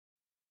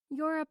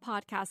You're a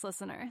podcast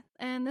listener,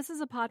 and this is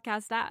a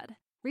podcast ad.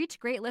 Reach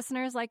great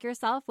listeners like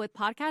yourself with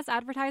podcast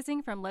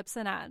advertising from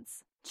Libsyn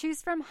Ads.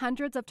 Choose from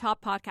hundreds of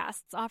top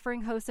podcasts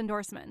offering host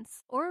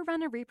endorsements, or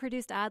run a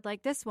reproduced ad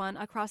like this one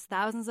across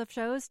thousands of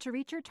shows to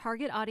reach your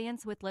target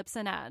audience with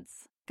Libsyn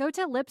Ads. Go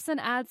to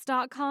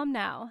libsynads.com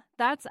now.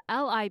 That's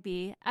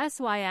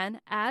LIBSYN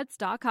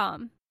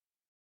ads.com.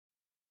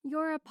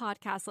 You're a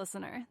podcast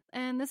listener,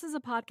 and this is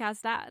a podcast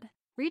ad.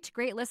 Reach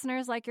great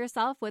listeners like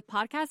yourself with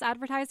podcast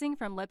advertising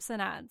from Libsyn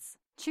Ads.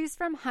 Choose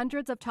from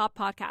hundreds of top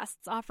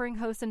podcasts offering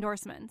host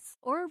endorsements,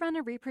 or run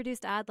a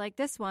reproduced ad like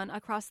this one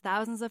across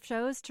thousands of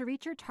shows to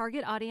reach your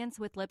target audience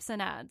with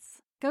Libsyn Ads.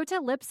 Go to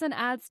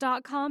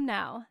libsynads.com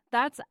now.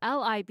 That's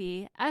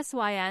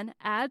LIBSYN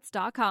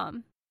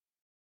ads.com.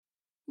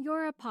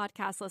 You're a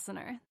podcast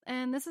listener,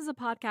 and this is a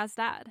podcast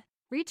ad.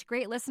 Reach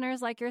great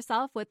listeners like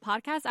yourself with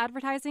podcast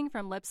advertising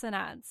from Libsyn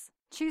Ads.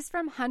 Choose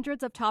from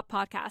hundreds of top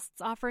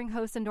podcasts offering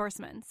host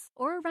endorsements,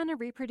 or run a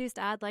reproduced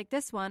ad like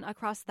this one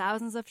across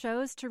thousands of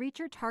shows to reach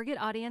your target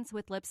audience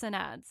with Libsyn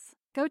Ads.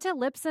 Go to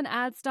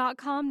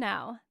libsynads.com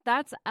now.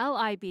 That's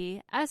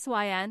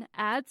LIBSYN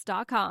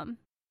ads.com.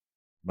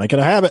 Make it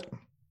a habit.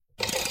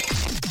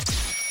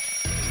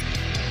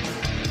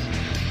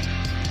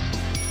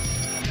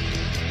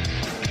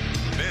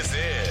 This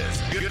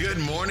is Good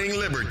Morning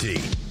Liberty.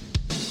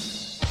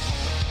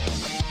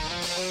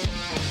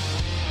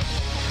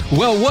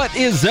 Well, what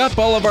is up,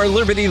 all of our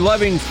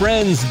liberty-loving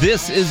friends?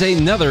 This is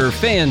another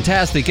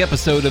fantastic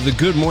episode of the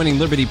Good Morning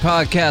Liberty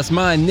podcast.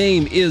 My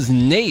name is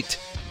Nate.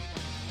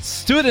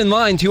 Stood in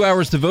line 2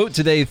 hours to vote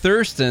today,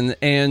 Thurston,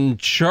 and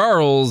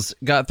Charles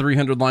got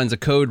 300 lines of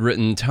code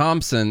written.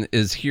 Thompson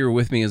is here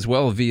with me as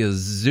well via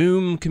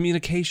Zoom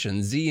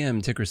communication,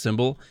 ZM ticker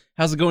symbol.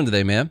 How's it going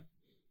today, man?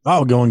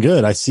 Oh, going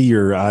good. I see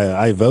your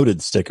I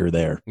voted sticker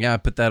there. Yeah, I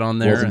put that on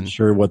there. Wasn't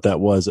sure what that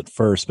was at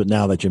first, but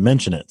now that you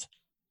mention it,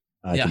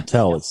 I can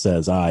tell it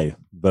says I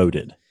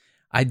voted.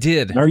 I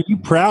did. And are you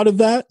proud of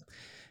that?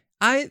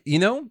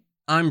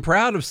 I'm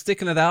proud of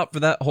sticking it out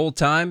for that whole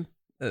time.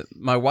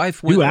 My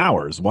wife went 2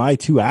 hours. Why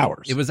 2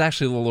 hours? It was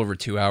actually a little over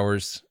 2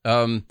 hours.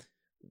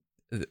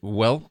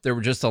 Well, there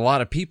were just a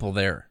lot of people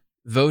there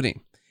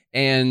voting.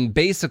 And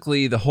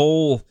basically the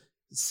whole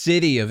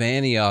city of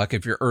Antioch,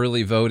 if you're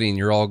early voting,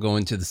 you're all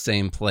going to the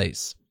same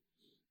place.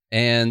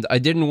 And I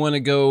didn't want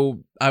to go.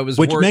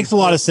 Which makes a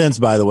lot of sense,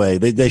 by the way.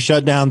 They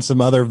shut down some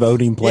other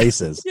voting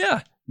places.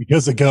 Yeah.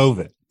 Because of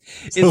COVID.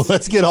 So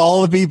let's get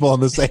all the people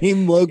in the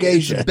same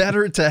location. It's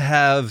better to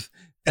have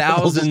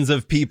thousands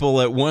of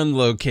people at one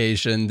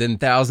location than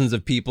thousands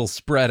of people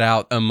spread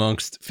out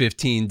amongst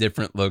 15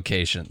 different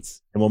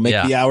locations. And we'll make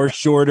the hours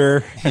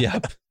shorter.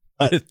 Yep.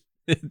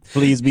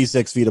 Please be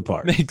 6 feet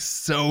apart. Makes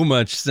so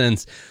much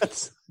sense.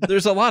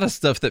 There's a lot of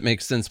stuff that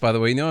makes sense, by the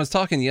way. I was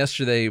talking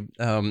yesterday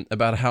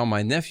about how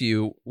my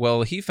nephew,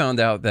 he found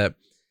out that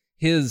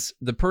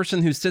the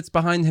person who sits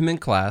behind him in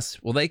class,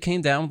 they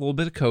came down with a little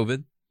bit of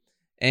COVID,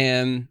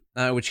 and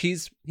which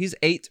he's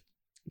 8,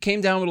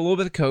 came down with a little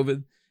bit of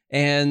COVID,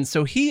 and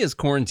so he is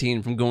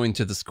quarantined from going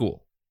to the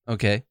school.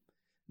 Okay,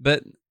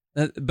 but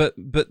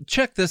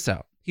check this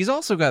out. He's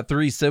also got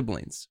 3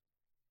 siblings,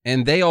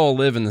 and they all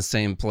live in the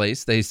same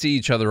place. They see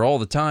each other all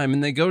the time,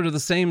 and they go to the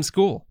same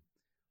school.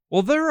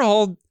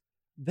 Well,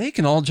 they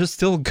can all just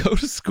still go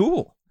to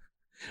school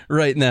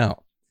right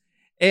now.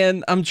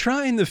 And I'm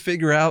trying to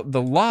figure out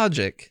the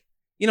logic.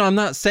 I'm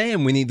not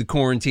saying we need to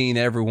quarantine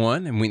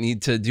everyone and we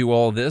need to do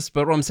all this,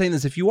 but what I'm saying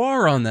is if you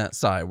are on that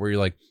side where you're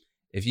like,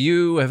 if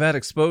you have had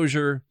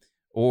exposure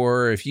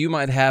or if you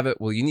might have it,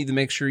 you need to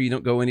make sure you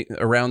don't go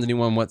around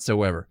anyone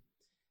whatsoever.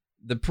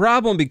 The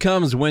problem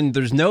becomes when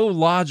there's no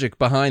logic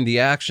behind the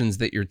actions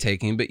that you're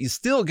taking, but you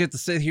still get to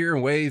sit here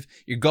and wave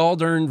your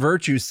gall-darn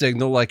virtue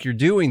signal like you're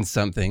doing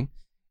something,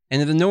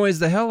 and it annoys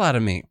the hell out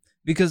of me.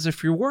 Because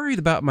if you're worried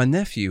about my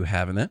nephew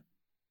having it,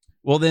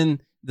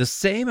 then the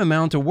same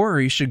amount of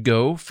worry should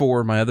go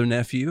for my other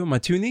nephew and my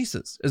 2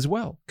 nieces as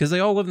well, because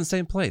they all live in the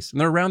same place, and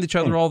they're around each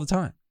other all the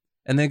time,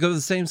 and they go to the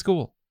same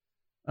school.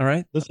 All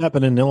right? This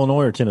happened in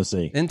Illinois or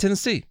Tennessee? In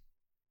Tennessee.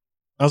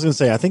 I was going to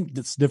say, I think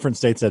different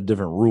states have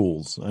different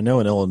rules. I know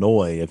in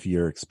Illinois, if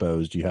you're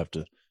exposed, you're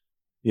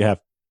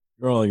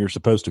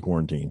supposed to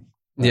quarantine.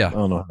 Yeah. I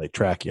don't know how they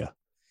track you,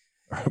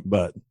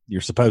 but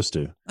you're supposed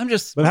to.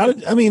 But how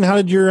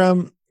did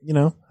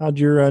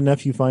your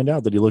nephew find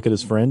out? Did he look at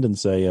his friend and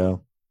say,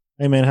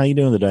 hey man, how you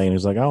doing today? And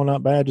he's like, oh,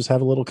 not bad. Just have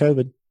a little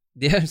COVID.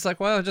 Yeah. It's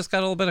like, I just got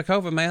a little bit of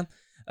COVID, man.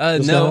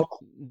 No,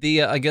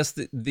 I guess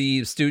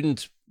the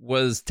student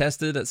was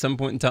tested at some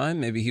point in time.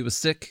 Maybe he was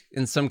sick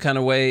in some kind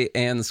of way,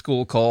 and the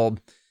school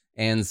called.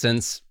 And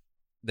since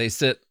they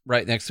sit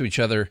right next to each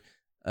other,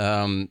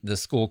 the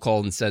school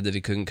called and said that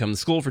he couldn't come to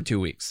school for 2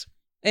 weeks.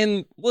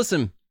 And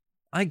listen,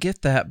 I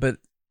get that, but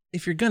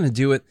if you're going to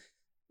do it,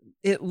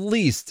 at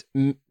least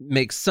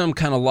make some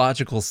kind of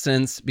logical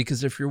sense,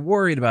 because if you're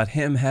worried about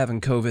him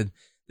having COVID,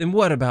 then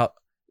what about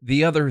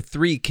the other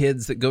 3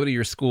 kids that go to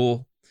your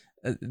school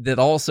that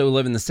also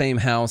live in the same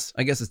house?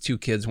 I guess it's 2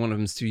 kids. One of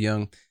them's too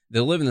young. They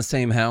live in the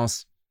same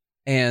house,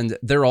 and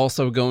they're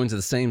also going to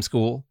the same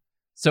school.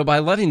 So by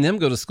letting them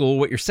go to school,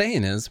 what you're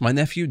saying is my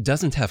nephew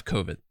doesn't have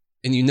COVID.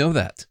 And you know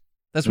that.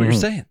 That's what you're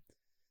saying.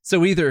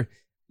 So either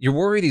you're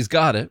worried he's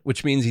got it,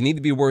 which means you need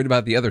to be worried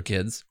about the other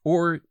kids,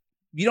 or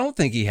you don't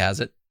think he has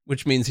it,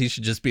 which means he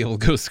should just be able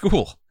to go to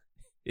school.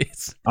 Maybe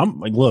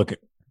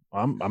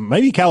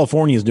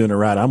California's doing it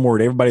right. I'm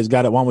worried everybody's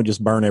got it. Why don't we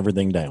just burn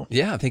everything down?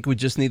 Yeah, I think we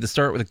just need to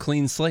start with a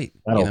clean slate.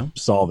 That'll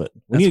solve it.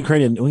 We need to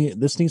create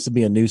this needs to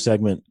be a new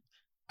segment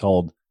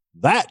called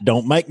That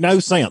Don't Make No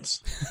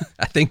Sense.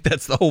 I think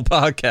that's the whole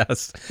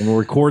podcast. And we'll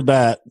record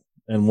that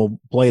and we'll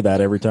play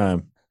that every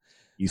time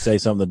you say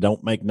something that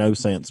don't make no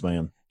sense,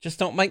 man. Just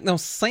don't make no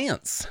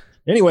sense.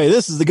 Anyway,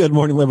 this is the Good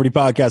Morning Liberty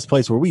podcast,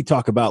 place where we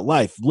talk about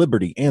life,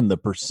 liberty, and the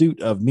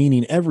pursuit of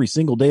meaning every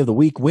single day of the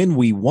week when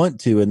we want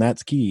to. And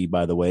that's key,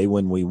 by the way,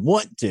 when we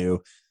want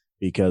to,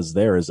 because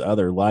there is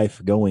other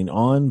life going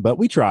on. But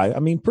we try,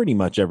 pretty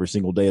much every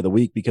single day of the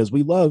week, because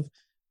we love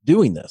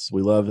doing this.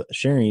 We love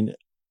sharing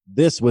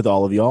this with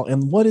all of y'all.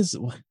 And what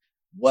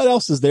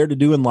else is there to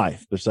do in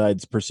life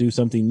besides pursue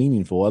something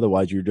meaningful?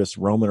 Otherwise, you're just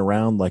roaming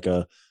around like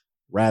a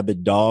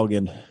rabid dog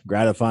and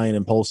gratifying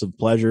impulsive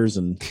pleasures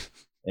and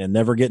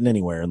never getting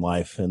anywhere in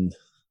life. And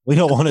we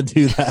don't want to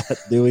do that,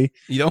 do we?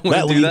 You don't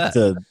want to do that.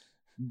 To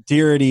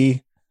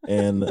tyranny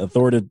and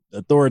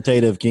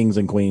authoritative kings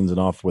and queens and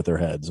off with their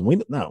heads. And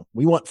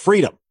we want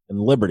freedom and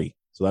liberty.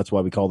 So that's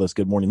why we call this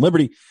Good Morning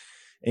Liberty.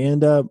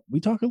 And we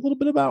talk a little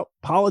bit about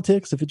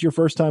politics. If it's your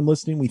first time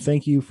listening, we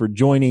thank you for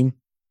joining.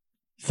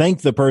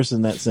 Thank the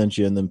person that sent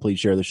you, and then please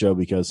share the show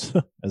because,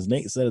 as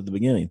Nate said at the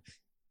beginning,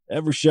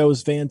 every show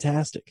is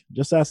fantastic.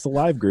 Just ask the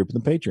live group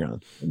and the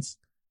Patreon.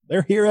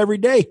 They're here every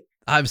day.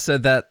 I've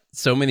said that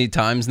so many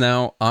times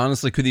now.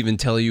 Honestly, couldn't even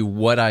tell you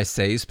what I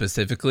say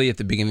specifically at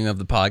the beginning of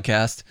the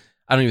podcast.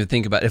 I don't even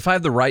think about it. If I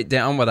have to write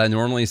down what I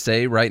normally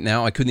say right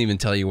now, I couldn't even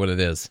tell you what it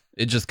is.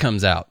 It just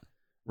comes out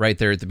right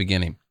there at the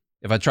beginning.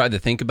 If I tried to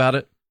think about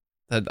it,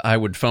 I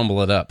would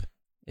fumble it up.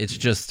 It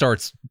just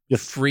starts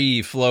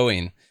free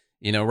flowing.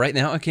 Right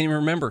now I can't even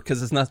remember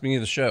because it's not the beginning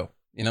of the show.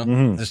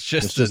 It's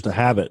just a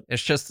habit.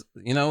 It's just,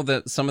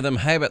 that some of them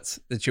habits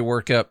that you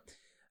work up.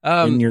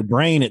 In your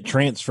brain, it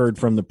transferred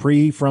from the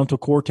prefrontal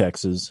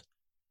cortexes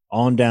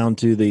on down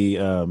to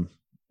the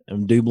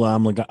medulla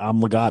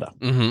oblongata.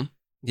 Mm-hmm.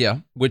 Yeah,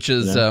 which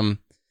is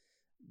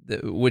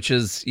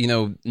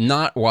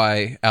not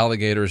why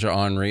alligators are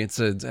ornery.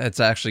 It's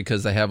actually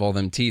because they have all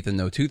them teeth and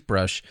no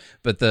toothbrush.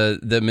 But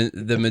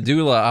the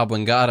medulla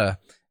oblongata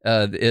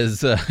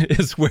is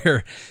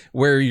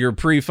where your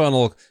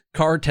prefrontal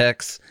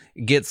cortex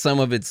gets some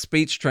of its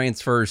speech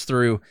transfers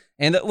through.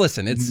 And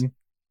listen,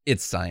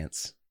 it's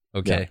science.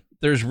 Okay. Yeah.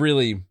 There's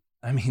really,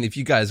 if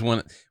you guys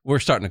want, we're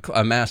starting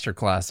a master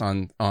class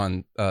on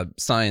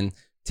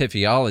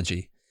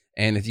scientificology.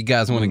 And if you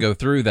guys want to go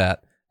through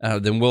that,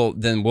 then we'll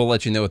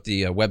let you know what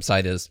the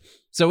website is.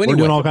 So anyway, we're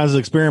doing all kinds of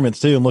experiments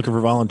too and looking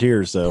for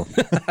volunteers. So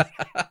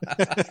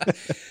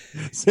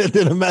send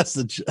in a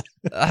message.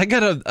 I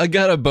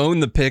got a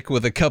bone to pick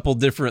with a couple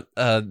different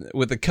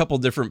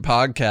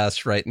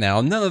podcasts right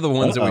now. None of the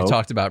ones that we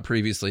talked about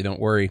previously.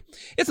 Don't worry.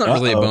 It's not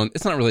really a bone.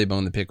 It's not really a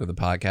bone to pick with a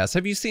podcast.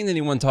 Have you seen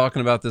anyone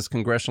talking about this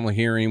congressional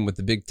hearing with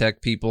the big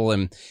tech people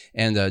and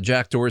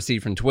Jack Dorsey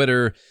from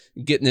Twitter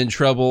getting in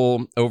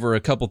trouble over a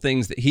couple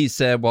things that he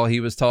said while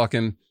he was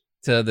talking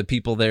to the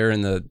people there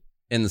in the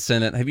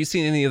Senate? Have you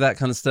seen any of that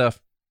kind of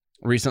stuff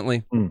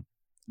recently? No.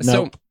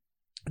 So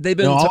they've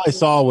been. All I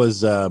saw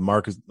was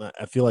Marcus.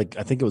 I think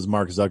it was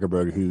Mark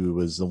Zuckerberg who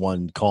was the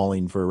one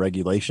calling for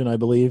regulation, I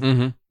believe.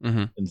 Mm-hmm,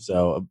 mm-hmm. And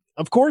so,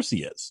 of course,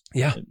 he is.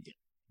 Yeah.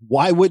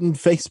 Why wouldn't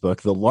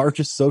Facebook, the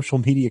largest social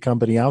media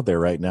company out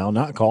there right now,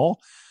 not call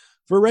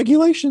for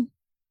regulation?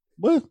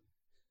 Well,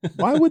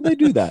 why would they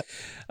do that?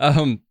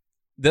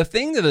 The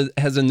thing that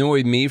has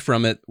annoyed me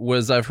from it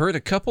was I've heard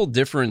a couple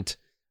different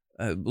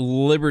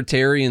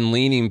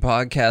libertarian-leaning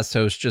podcast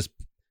hosts just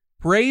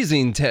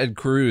praising Ted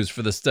Cruz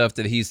for the stuff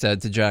that he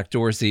said to Jack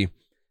Dorsey.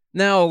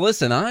 Now,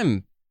 listen,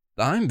 I'm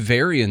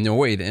very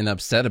annoyed and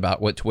upset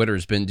about what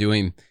Twitter's been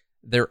doing.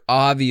 They're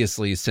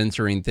obviously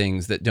censoring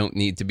things that don't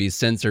need to be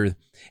censored,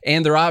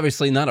 and they're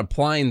obviously not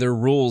applying their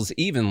rules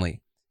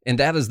evenly. And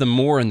that is the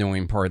more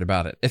annoying part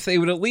about it. If they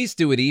would at least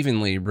do it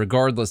evenly,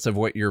 regardless of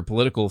what your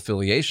political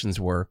affiliations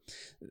were,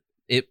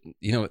 at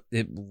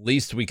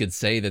least we could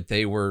say that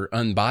they were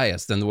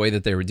unbiased in the way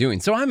that they were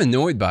doing. So I'm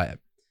annoyed by it.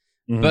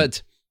 Mm-hmm.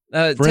 But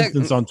for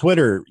instance, on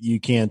Twitter, you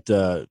can't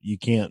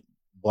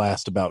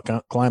blast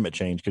about climate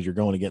change because you're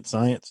going against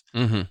science.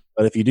 Mm-hmm.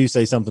 But if you do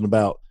say something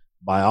about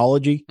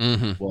biology,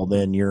 mm-hmm. well,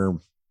 then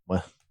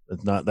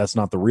that's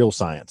not the real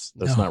science.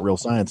 That's not real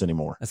science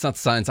anymore. That's not the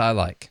science I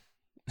like.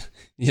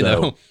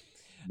 Then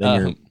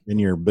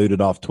you're booted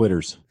off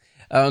Twitters.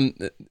 I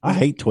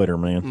hate Twitter,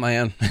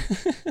 man.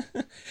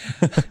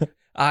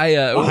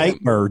 I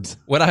hate birds.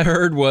 What I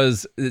heard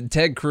was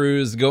Ted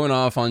Cruz going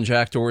off on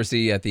Jack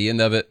Dorsey at the end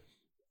of it.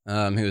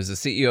 He was the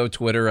CEO of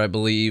Twitter, I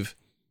believe.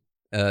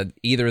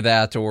 Either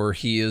that or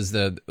he is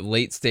the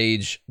late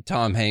stage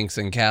Tom Hanks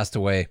in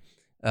Castaway.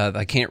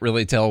 I can't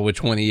really tell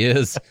which one he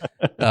is.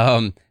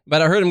 But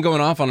I heard him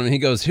going off on him. He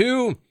goes,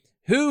 who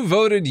Who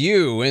voted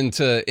you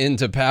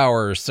into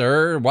power,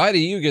 sir? Why do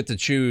you get to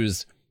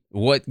choose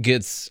what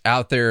gets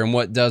out there and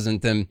what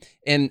doesn't?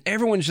 And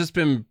everyone's just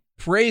been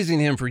praising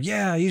him for,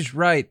 yeah, he's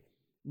right.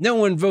 No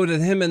one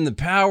voted him into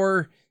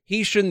power.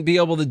 He shouldn't be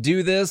able to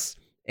do this.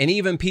 And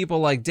even people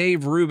like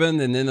Dave Rubin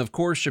and then, of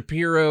course,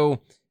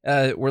 Shapiro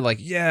were like,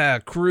 yeah,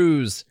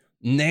 Cruz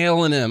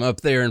nailing him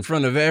up there in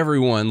front of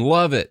everyone.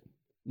 Love it.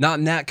 Not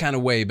in that kind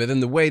of way, but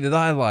in the way that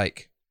I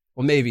like.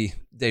 Well, maybe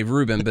Dave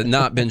Rubin, but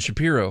not Ben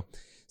Shapiro.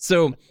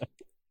 So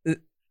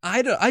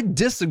I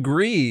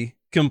disagree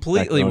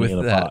completely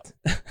with that.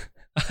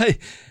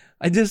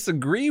 I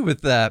disagree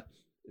with that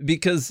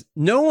because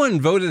no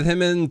one voted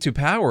him into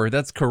power.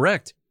 That's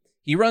correct.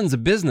 He runs a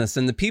business,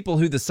 and the people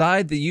who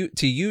decide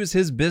to use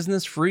his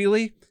business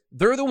freely,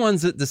 they're the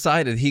ones that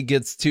decided he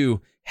gets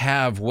to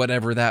have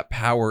whatever that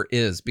power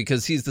is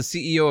because he's the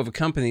CEO of a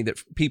company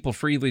that people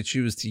freely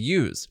choose to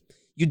use.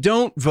 You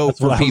don't vote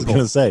for people. I was going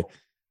to say,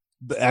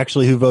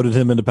 actually, who voted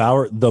him into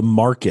power? The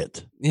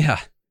market. Yeah.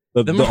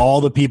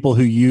 All the people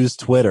who use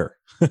Twitter.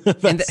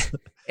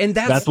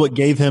 That's what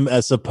gave him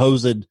a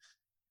supposed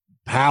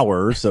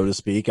power, so to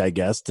speak, I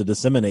guess, to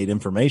disseminate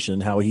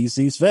information how he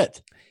sees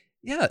fit.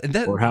 Yeah,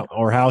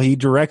 or how he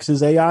directs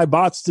his AI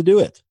bots to do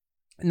it.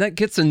 And that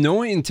gets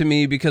annoying to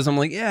me because I'm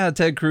like, yeah,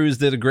 Ted Cruz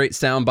did a great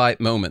soundbite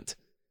moment,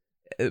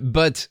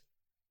 but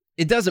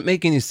it doesn't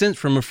make any sense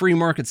from a free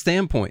market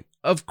standpoint.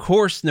 Of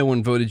course, no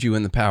one voted you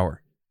in the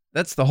power.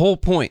 That's the whole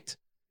point.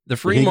 The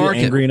free market.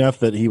 Get angry enough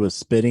that he was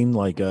spitting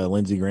like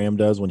Lindsey Graham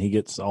does when he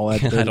gets all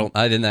agitated.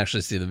 I didn't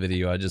actually see the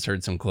video. I just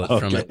heard some clips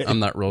from it. I'm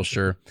not real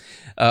sure.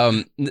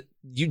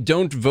 You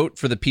don't vote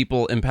for the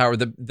people in power.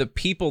 The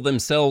people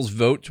themselves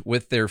vote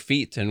with their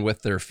feet and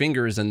with their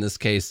fingers in this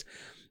case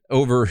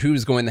over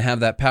who's going to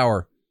have that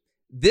power.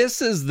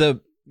 This is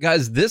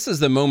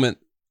the moment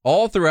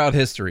all throughout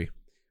history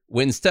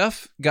when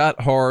stuff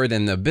got hard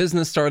and the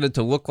business started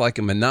to look like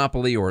a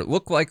monopoly, or it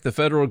looked like the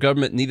federal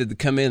government needed to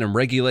come in and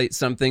regulate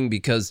something,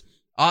 because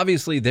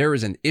obviously there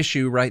is an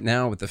issue right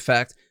now with the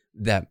fact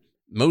that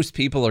most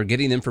people are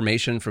getting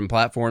information from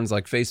platforms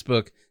like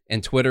Facebook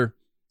and Twitter.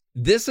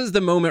 This is the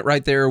moment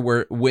right there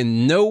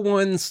when no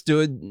one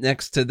stood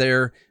next to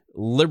their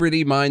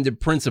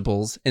liberty-minded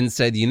principles and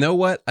said, you know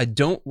what, I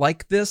don't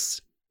like this,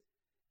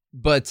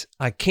 but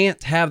I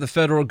can't have the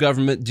federal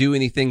government do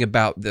anything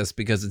about this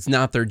because it's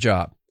not their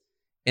job.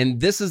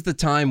 And this is the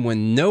time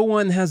when no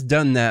one has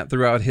done that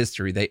throughout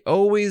history. They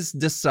always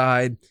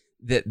decide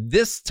that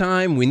this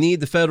time we need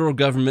the federal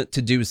government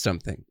to do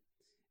something.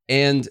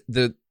 And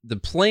the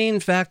plain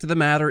fact of the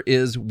matter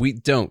is we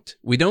don't.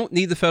 We don't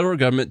need the federal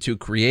government to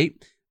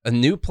create a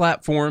new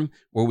platform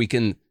where we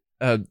can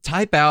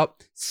type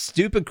out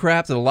stupid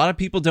crap that a lot of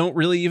people don't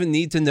really even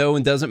need to know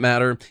and doesn't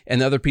matter,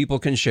 and other people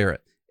can share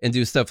it and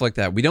do stuff like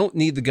that. We don't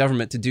need the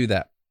government to do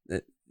that.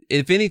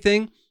 If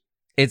anything,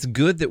 it's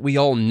good that we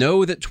all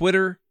know that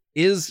Twitter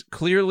is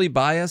clearly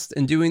biased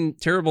and doing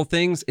terrible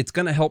things. It's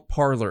going to help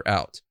Parler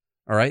out.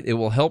 All right. It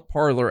will help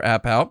Parler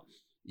app out.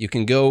 You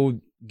can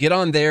go get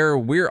on there.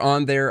 We're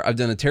on there. I've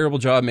done a terrible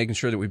job making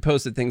sure that we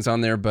posted things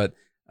on there, but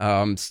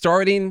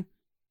starting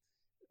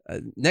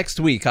next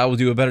week, I will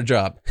do a better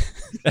job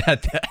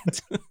at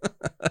that.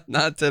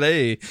 Not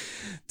today.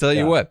 Tell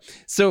you what.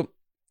 So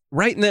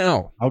right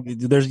now,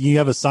 you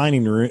have a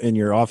signing in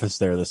your office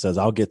there that says,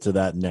 I'll get to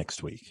that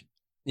next week.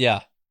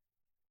 Yeah.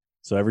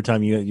 So every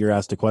time you're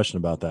asked a question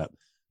about that.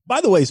 By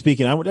the way,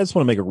 speaking, I just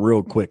want to make a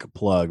real quick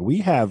plug. We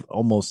have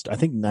almost, I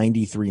think,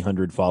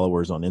 9,300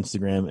 followers on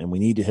Instagram, and we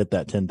need to hit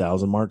that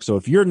 10,000 mark. So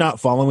if you're not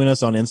following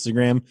us on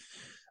Instagram,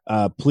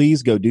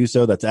 please go do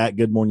so. That's at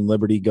Good Morning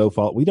Liberty. Go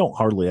follow. We don't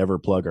hardly ever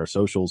plug our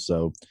socials.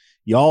 So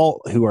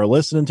y'all who are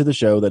listening to the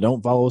show that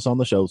don't follow us on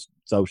the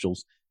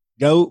socials,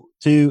 go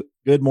to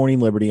Good Morning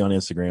Liberty on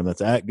Instagram.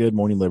 That's at Good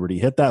Morning Liberty.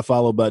 Hit that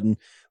follow button.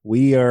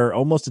 We are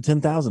almost to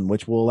 10,000,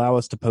 which will allow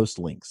us to post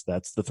links.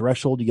 That's the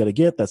threshold you got to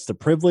get. That's the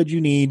privilege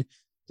you need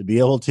to be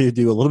able to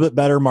do a little bit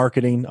better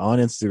marketing on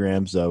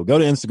Instagram. So go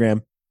to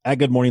Instagram at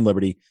Good Morning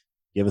Liberty.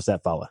 Give us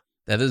that follow.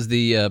 That is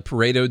the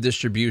Pareto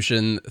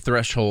distribution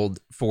threshold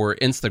for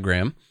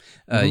Instagram.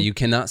 You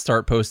cannot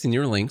start posting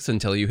your links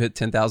until you hit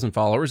 10,000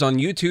 followers. On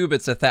YouTube,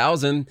 it's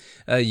 1,000.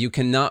 You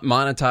cannot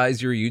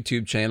monetize your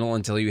YouTube channel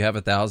until you have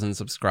 1,000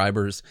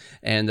 subscribers.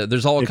 And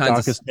there's all TikTok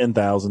kinds of... is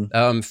 10,000.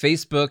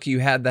 Facebook, you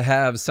had to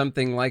have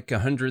something like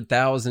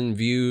 100,000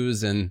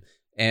 views and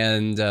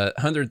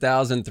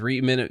 100,000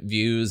 3-minute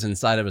views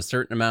inside of a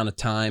certain amount of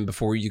time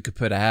before you could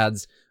put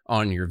ads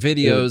on your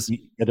videos. You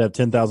had to have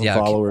 10,000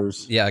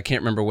 followers. I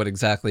can't remember what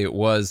exactly it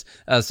was.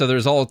 So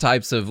there's all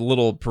types of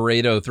little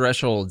Pareto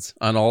thresholds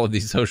on all of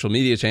these social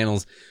media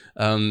channels.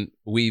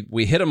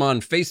 We hit them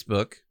on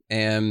Facebook,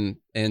 and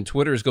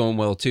Twitter's going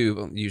well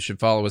too. You should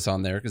follow us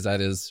on there because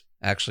that is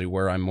actually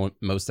where I'm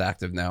most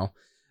active now.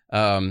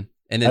 And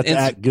then that's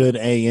at Good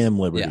AM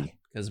Liberty. Yeah,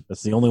 because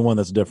that's the only one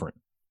that's different.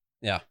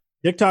 Yeah.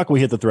 TikTok, we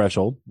hit the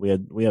threshold.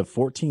 We have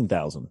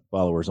 14,000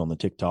 followers on the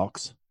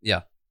TikToks.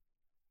 Yeah.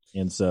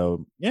 And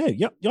so,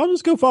 y'all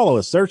just go follow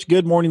us. Search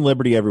Good Morning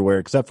Liberty everywhere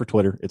except for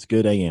Twitter. It's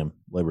Good AM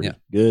Liberty. Yeah.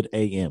 Good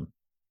AM.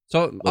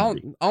 So all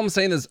I'm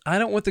saying is I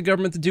don't want the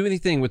government to do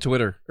anything with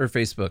Twitter or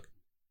Facebook.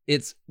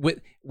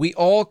 We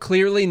all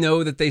clearly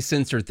know that they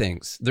censor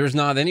things. There's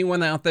not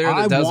anyone out there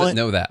that doesn't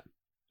know that.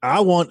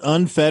 I want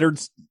unfettered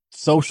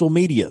social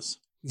medias.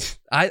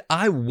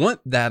 I want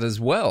that as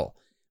well.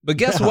 But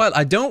guess what?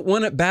 I don't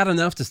want it bad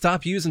enough to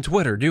stop using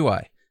Twitter, do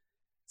I?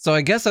 So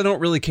I guess I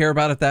don't really care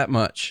about it that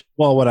much.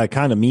 Well, what I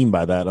kind of mean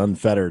by that,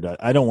 unfettered,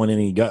 I don't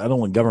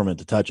want government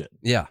to touch it.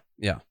 Yeah.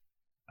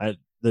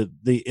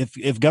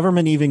 If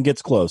government even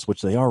gets close,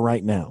 which they are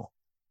right now,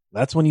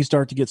 that's when you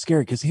start to get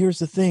scared. Because here's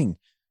the thing: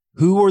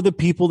 who are the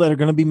people that are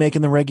going to be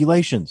making the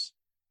regulations?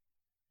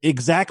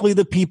 Exactly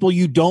the people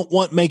you don't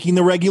want making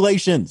the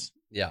regulations.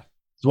 Yeah.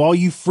 So all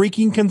you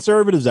freaking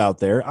conservatives out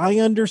there, I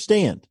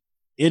understand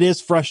it is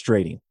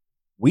frustrating.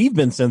 We've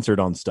been censored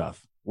on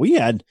stuff. We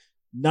had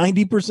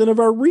 90% of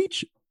our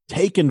reach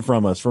taken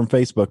from us from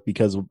Facebook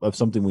because of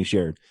something we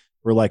shared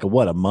for like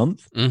a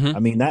month. Mm-hmm. I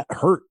mean, that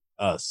hurt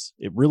us.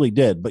 It really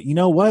did. But you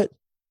know what?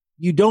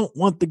 You don't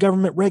want the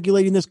government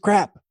regulating this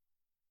crap.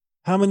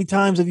 How many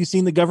times have you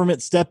seen the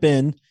government step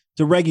in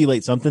to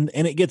regulate something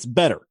and it gets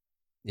better?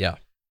 Yeah.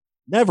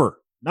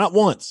 Never. Not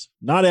once.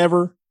 Not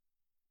ever.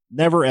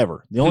 Never,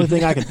 ever. The only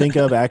thing I can think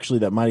of actually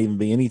that might even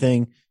be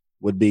anything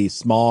would be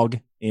smog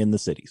in the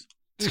cities.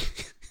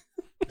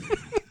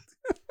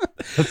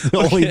 That's the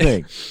only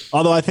thing.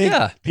 Although I think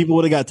people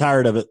would have got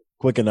tired of it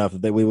quick enough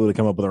that we would have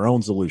come up with our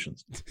own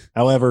solutions.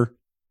 However,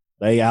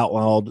 they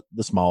outlawed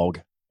the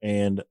smog,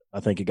 and I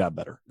think it got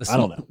better. I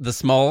don't know. The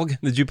smog?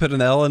 Did you put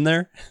an L in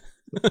there?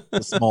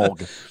 The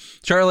smog.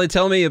 Charlie,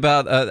 tell me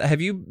about, have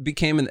you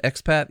became an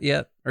expat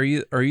yet? Are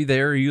you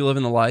there? Are you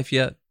living the life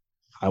yet?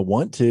 I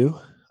want to.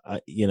 I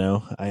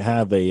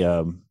have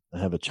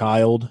a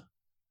child,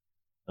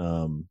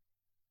 and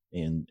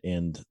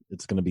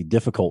it's going to be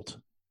difficult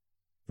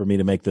for me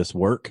to make this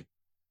work,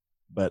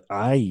 but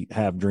I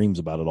have dreams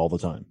about it all the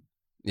time.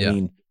 Yeah. I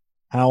mean,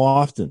 how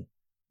often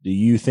do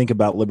you think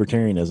about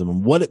libertarianism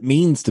and what it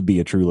means to be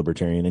a true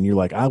libertarian? And you're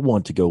like, I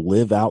want to go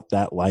live out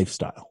that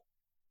lifestyle.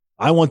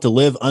 I want to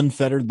live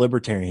unfettered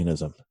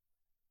libertarianism.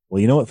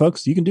 Well, you know what,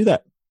 folks? You can do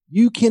that.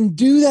 You can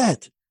do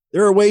that.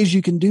 There are ways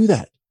you can do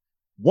that.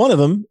 One of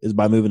them is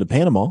by moving to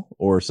Panama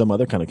or some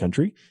other kind of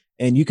country.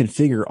 And you can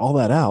figure all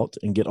that out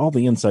and get all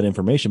the inside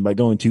information by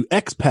going to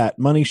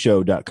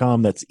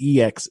expatmoneyshow.com. That's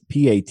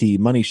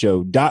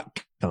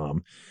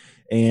expatmoneyshow.com.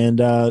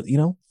 And,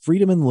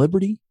 freedom and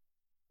liberty.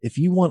 If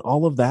you want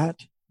all of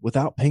that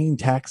without paying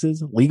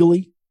taxes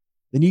legally,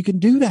 then you can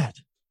do that.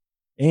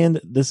 And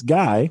this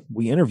guy,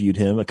 we interviewed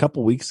him a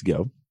couple weeks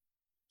ago.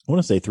 I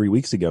want to say 3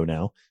 weeks ago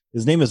now.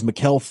 His name is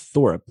Mikkel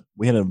Thorup.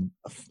 We had a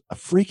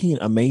freaking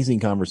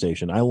amazing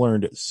conversation. I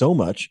learned so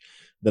much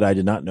that I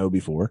did not know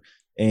before.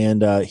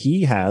 And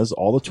he has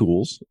all the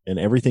tools and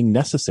everything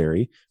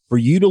necessary for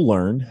you to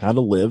learn how to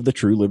live the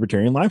true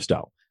libertarian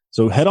lifestyle.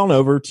 So head on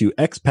over to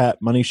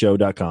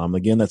expatmoneyshow.com.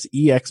 Again, that's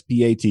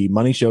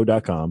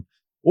expatmoneyshow.com,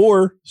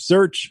 or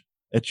search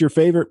at your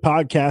favorite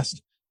podcasting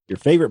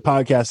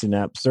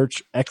app,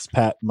 search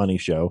Expat Money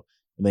Show.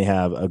 And they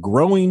have a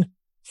growing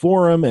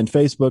forum and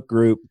Facebook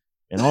group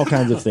and all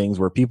kinds of things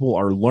where people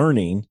are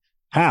learning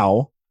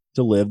how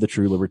to live the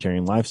true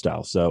libertarian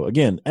lifestyle. So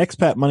again,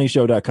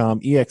 expatmoneyshow.com,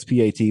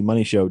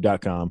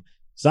 expatmoneyshow.com.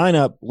 Sign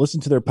up,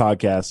 listen to their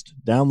podcast,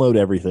 download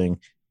everything.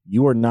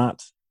 You're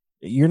not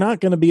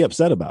going to be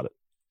upset about it.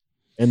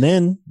 And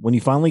then when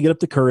you finally get up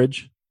the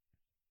courage,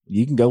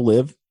 you can go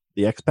live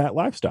the expat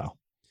lifestyle.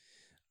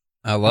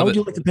 I love it. How would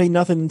you like to pay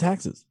nothing in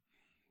taxes?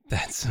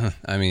 That how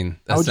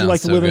would you like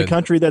to live in a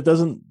country that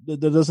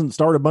doesn't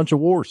start a bunch of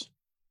wars?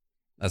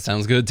 That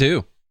sounds good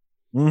too.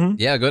 Mm-hmm.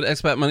 Yeah, go to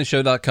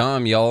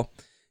expatmoneyshow.com, y'all.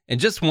 And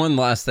just one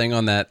last thing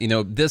on that,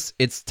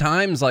 it's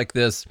times like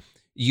this,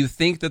 you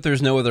think that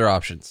there's no other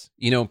options.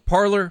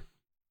 Parler,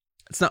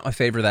 it's not my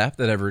favorite app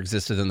that ever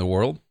existed in the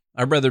world.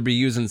 I'd rather be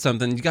using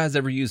something. You guys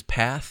ever use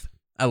Path?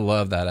 I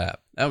love that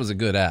app. That was a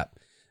good app.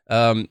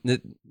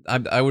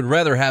 I would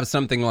rather have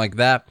something like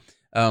that.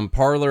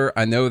 Parler,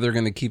 I know they're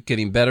going to keep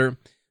getting better,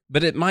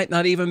 but it might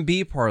not even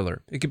be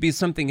Parler. It could be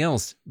something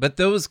else. But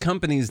those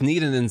companies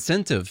need an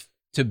incentive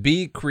to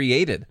be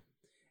created.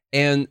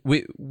 And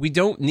we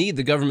don't need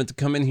the government to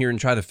come in here and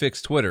try to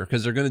fix Twitter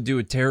because they're going to do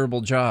a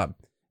terrible job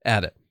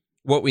at it.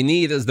 What we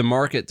need is the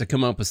market to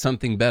come up with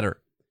something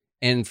better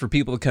and for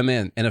people to come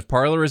in. And if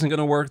Parler isn't going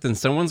to work, then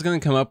someone's going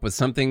to come up with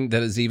something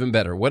that is even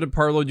better. What did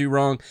Parler do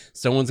wrong?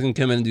 Someone's going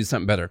to come in and do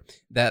something better.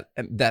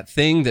 That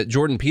thing that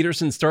Jordan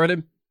Peterson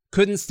started,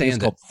 couldn't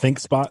stand it.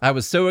 ThinkSpot. I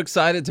was so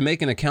excited to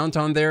make an account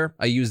on there.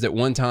 I used it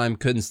one time,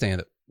 couldn't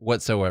stand it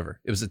whatsoever.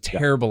 It was a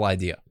terrible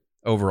idea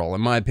overall,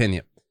 in my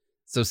opinion.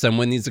 So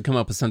someone needs to come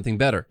up with something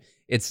better.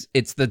 It's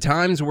the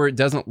times where it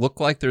doesn't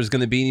look like there's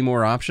going to be any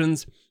more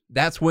options.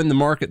 That's when the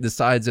market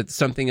decides that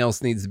something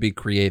else needs to be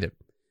created.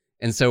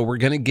 And so we're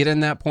going to get in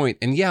that point.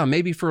 And yeah,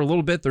 maybe for a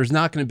little bit, there's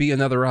not going to be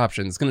another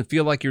option. It's going to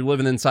feel like you're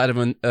living inside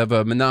of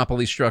a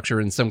monopoly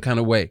structure in some kind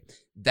of way.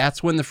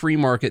 That's when the free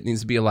market needs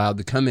to be allowed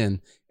to come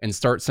in and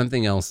start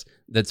something else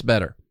that's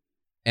better.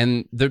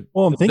 and think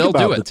they'll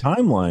about do the it.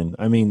 timeline.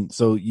 I mean,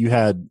 so you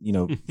had,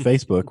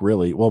 Facebook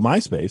really, well,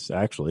 MySpace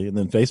actually, and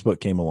then Facebook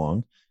came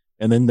along,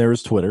 and then there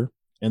was Twitter,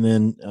 and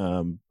then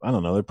I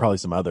don't know, there are probably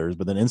some others,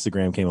 but then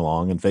Instagram came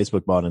along, and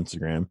Facebook bought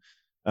Instagram.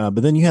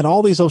 But then you had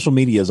all these social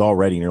medias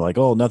already, and you're like,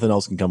 oh, nothing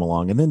else can come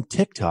along. And then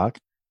TikTok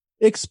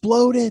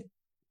exploded.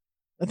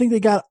 I think they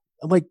got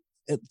like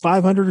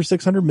 500 or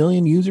 600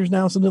 million users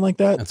now, something like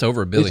that. That's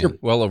over a billion.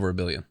 Well over a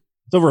billion.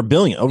 It's over a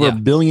billion. A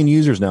billion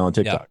users now on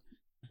TikTok. Yeah.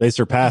 They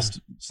surpassed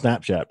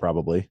Snapchat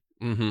probably.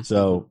 Mm-hmm.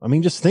 So, I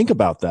mean, just think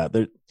about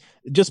that.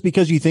 Just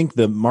because you think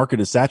the market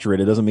is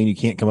saturated doesn't mean you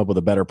can't come up with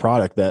a better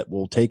product that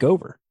will take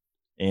over.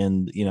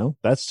 And,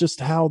 that's just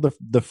how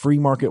the free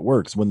market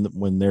works.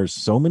 When there's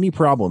so many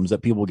problems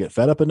that people get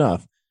fed up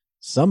enough,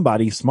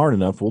 somebody smart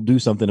enough will do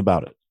something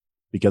about it,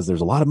 because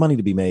there's a lot of money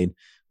to be made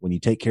when you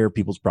take care of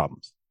people's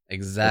problems.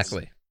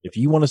 Exactly. If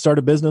you want to start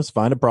a business,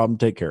 find a problem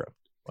to take care of.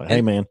 But,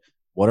 hey, man,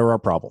 what are our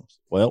problems?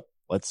 Well,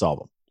 let's solve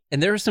them.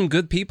 And there are some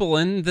good people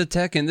in the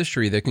tech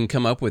industry that can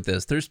come up with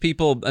this. There's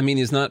people, I mean,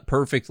 he's not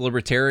perfect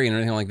libertarian or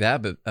anything like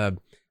that, but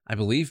I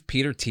believe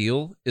Peter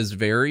Thiel is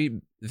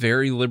very,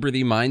 very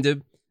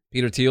liberty-minded.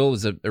 Peter Thiel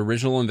is an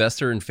original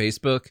investor in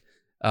Facebook.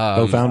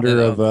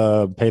 Co-founder of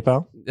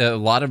PayPal. A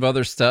lot of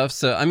other stuff.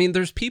 So, I mean,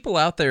 there's people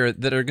out there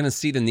that are going to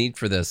see the need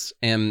for this,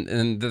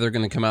 and they're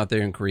going to come out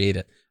there and create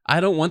it. I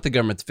don't want the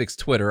government to fix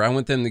Twitter. I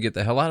want them to get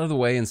the hell out of the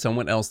way and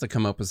someone else to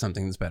come up with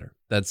something that's better.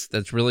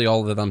 That's really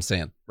all that I'm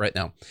saying right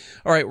now.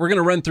 All right, we're going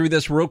to run through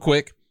this real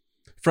quick.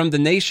 From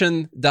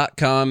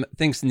thenation.com,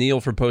 thanks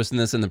Neil for posting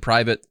this in the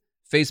private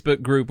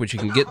Facebook group, which you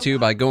can get to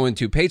by going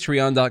to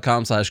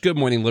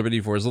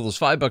patreon.com/goodmorningliberty. For as little as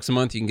 $5 a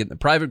month, you can get in the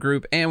private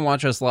group and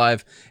watch us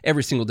live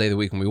every single day of the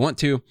week when we want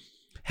to.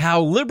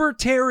 How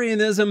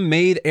libertarianism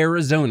made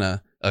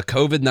Arizona a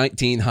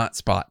COVID-19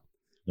 hotspot.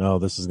 Oh,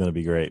 this is going to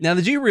be great. Now,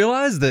 did you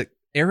realize that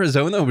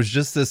Arizona was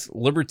just this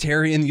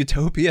libertarian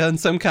utopia in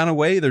some kind of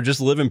way? They're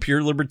just living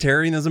pure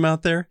libertarianism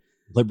out there.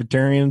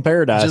 Libertarian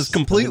paradise. Just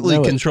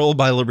completely controlled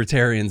by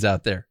libertarians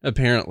out there,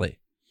 apparently.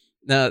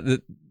 Now,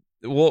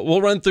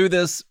 we'll run through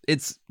this.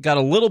 It's got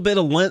a little bit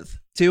of length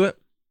to it,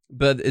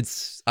 but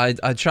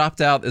I chopped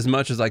out as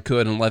much as I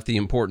could and left the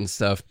important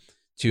stuff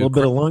to a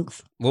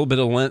little bit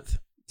of length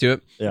to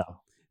it. Yeah.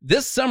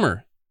 This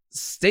summer,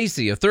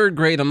 Stacy, a third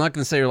grade, I'm not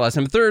going to say her last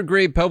name, a third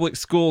grade public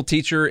school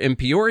teacher in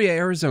Peoria,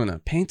 Arizona,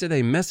 painted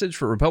a message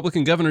for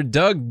Republican Governor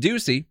Doug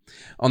Ducey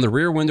on the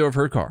rear window of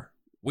her car.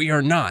 We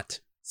are not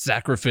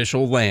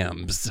sacrificial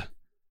lambs.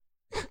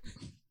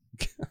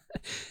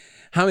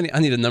 How many? I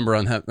need a number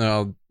on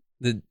how.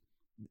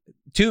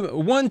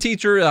 One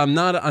teacher. I'm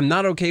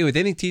not okay with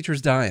any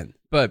teachers dying,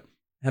 but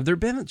have there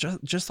been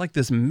just like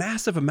this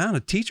massive amount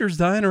of teachers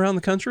dying around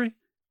the country?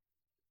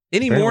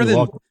 Any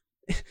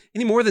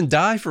more than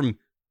die from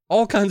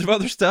all kinds of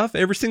other stuff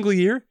every single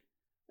year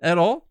at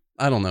all?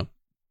 I don't know.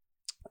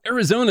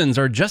 Arizonans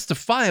are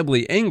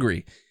justifiably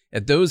angry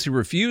at those who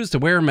refuse to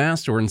wear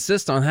masks or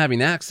insist on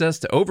having access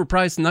to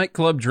overpriced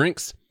nightclub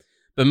drinks.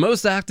 But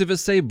most activists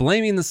say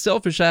blaming the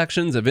selfish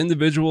actions of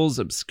individuals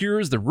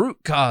obscures the root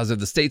cause of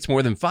the state's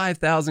more than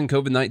 5,000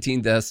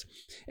 COVID-19 deaths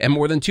and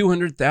more than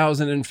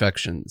 200,000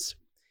 infections.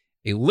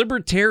 A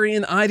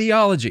libertarian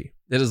ideology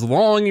that has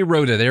long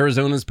eroded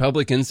Arizona's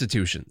public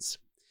institutions.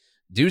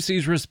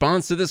 Ducey's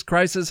response to this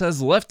crisis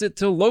has left it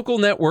to local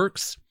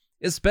networks,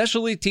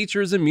 especially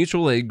teachers and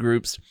mutual aid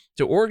groups,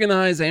 to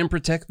organize and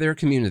protect their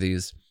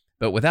communities.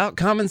 But without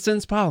common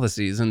sense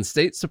policies and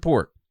state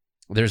support,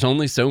 there's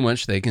only so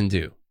much they can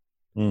do.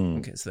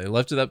 Okay, so they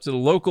left it up to the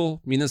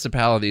local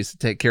municipalities to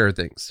take care of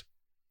things.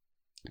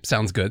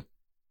 Sounds good.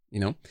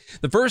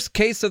 The first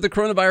case of the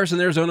coronavirus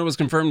in Arizona was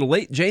confirmed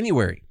late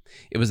January.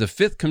 It was the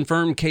 5th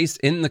confirmed case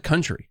in the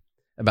country.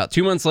 About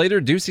 2 months later,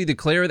 Ducey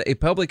declared a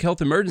public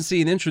health emergency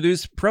and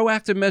introduced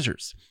proactive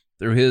measures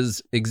through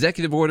his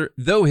executive order,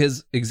 though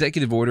his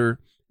executive order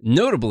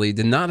notably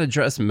did not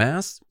address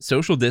masks,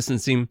 social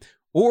distancing,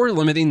 or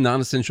limiting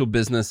non-essential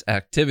business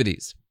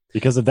activities.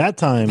 Because at that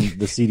time,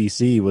 the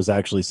CDC was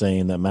actually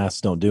saying that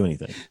masks don't do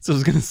anything. So I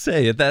was going to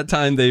say, at that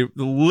time, they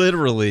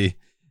literally,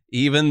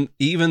 even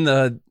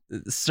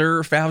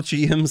Sir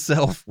Fauci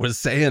himself was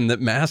saying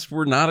that masks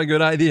were not a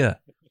good idea.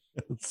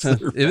 So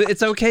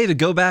it's okay to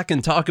go back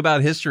and talk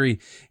about history,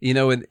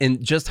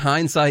 and just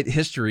hindsight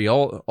history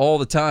all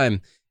the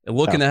time,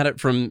 looking at it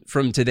from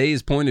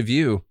today's point of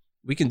view.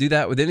 We can do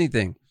that with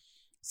anything.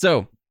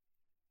 So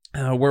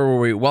where were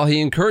we? While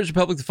he encouraged the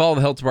public to follow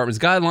the health department's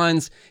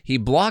guidelines, he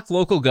blocked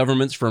local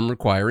governments from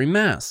requiring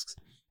masks.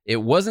 It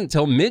wasn't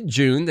until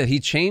mid-June that he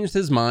changed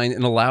his mind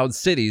and allowed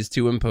cities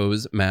to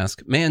impose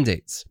mask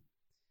mandates.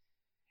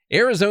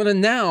 Arizona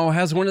now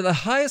has one of the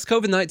highest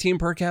COVID-19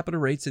 per capita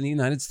rates in the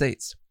United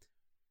States.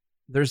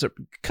 There's a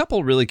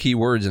couple really key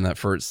words in that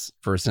first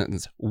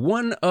sentence.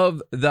 One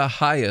of the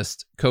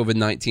highest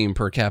COVID-19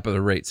 per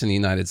capita rates in the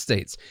United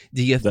States.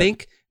 Do you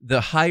think the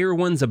higher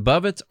ones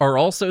above it are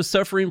also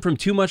suffering from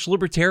too much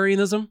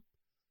libertarianism?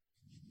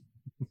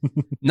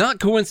 Not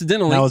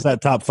coincidentally. Now, is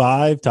that top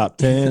 5, top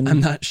 10?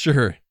 I'm not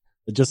sure.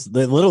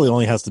 It literally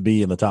only has to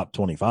be in the top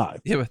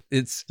 25. Yeah, but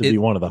to be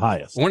one of the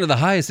highest. One of the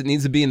highest. It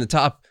needs to be in the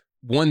top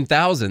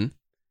 1,000.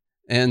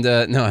 And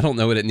no, I don't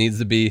know what it needs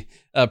to be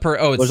it's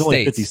There's states.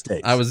 only 50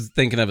 states. I was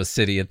thinking of a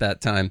city at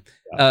that time.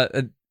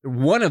 Yeah.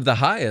 One of the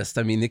highest.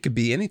 I mean, it could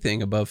be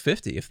anything above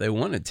 50 if they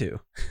wanted to.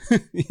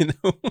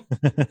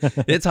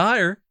 It's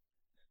higher.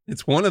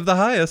 It's one of the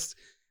highest.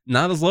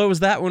 Not as low as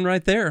that one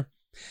right there.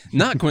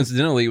 Not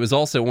coincidentally, it was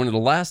also one of the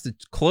last to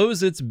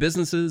close its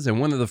businesses and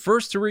one of the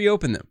first to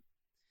reopen them.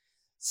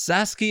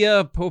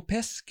 Saskia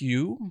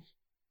Popescu,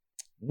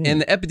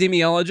 an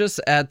epidemiologist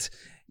at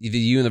the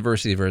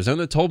University of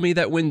Arizona, told me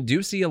that when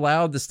Ducey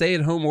allowed the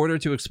stay-at-home order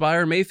to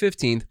expire May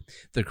 15th,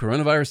 the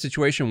coronavirus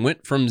situation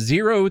went from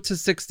 0 to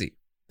 60.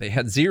 They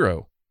had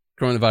 0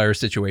 coronavirus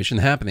situation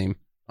happening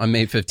on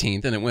May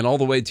 15th, and it went all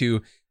the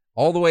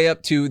way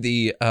up to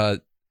the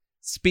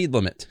speed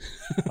limit.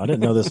 I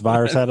didn't know this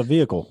virus had a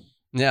vehicle.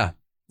 Yeah,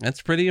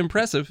 that's pretty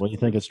impressive. What do you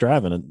think it's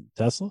driving? A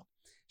Tesla?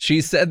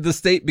 She said the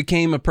state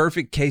became a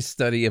perfect case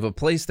study of a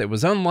place that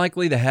was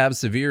unlikely to have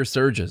severe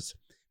surges,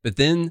 but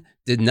then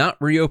did not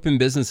reopen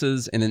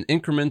businesses in an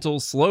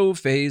incremental, slow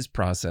phase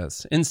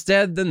process.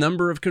 Instead, the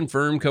number of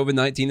confirmed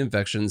COVID-19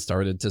 infections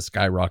started to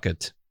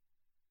skyrocket.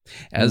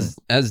 As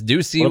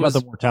Ducey What about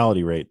the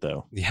mortality rate,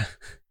 though? Yeah,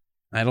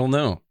 I don't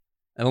know.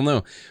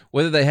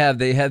 Whether they had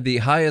the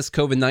highest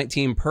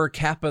COVID-19 per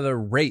capita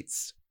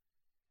rates.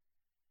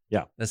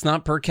 Yeah. That's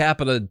not per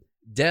capita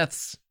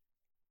deaths,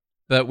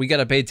 but we got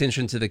to pay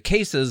attention to the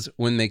cases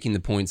when making the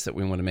points that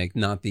we want to make,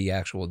 not the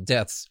actual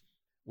deaths,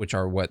 which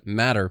are what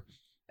matter.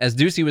 As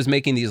Ducey was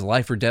making these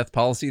life or death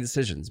policy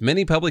decisions,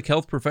 many public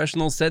health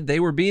professionals said they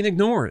were being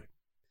ignored.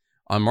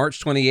 On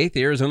March 28th,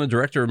 the Arizona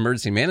Director of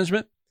Emergency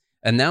Management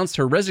announced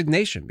her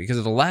resignation because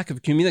of the lack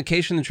of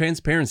communication and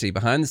transparency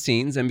behind the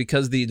scenes and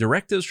because the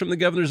directives from the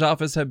governor's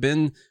office have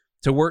been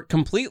to work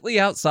completely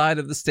outside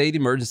of the state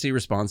emergency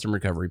response and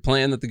recovery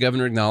plan that the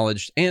governor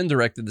acknowledged and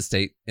directed the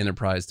state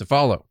enterprise to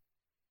follow.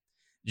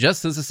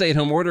 Just as the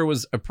stay-at-home order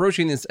was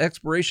approaching its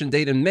expiration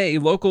date in May,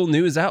 local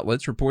news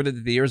outlets reported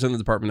that the Arizona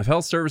Department of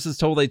Health Services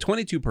told a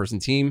 22-person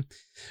team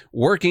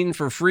working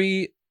for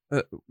free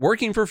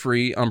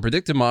on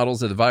predictive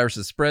models of the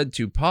virus's spread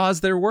to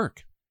pause their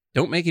work.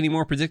 Don't make any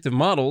more predictive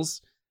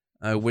models,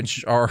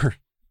 which are,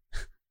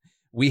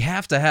 we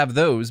have to have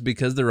those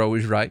because they're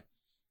always right.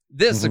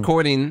 This,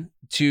 according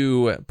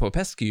to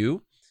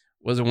Popescu,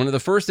 was one of the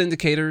first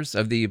indicators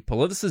of the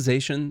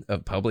politicization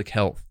of public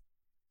health.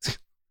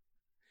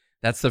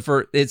 That's the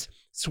first. It's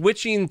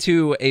switching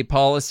to a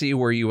policy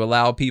where you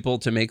allow people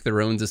to make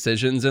their own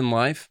decisions in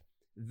life.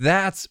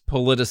 That's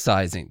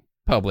politicizing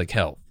public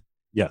health.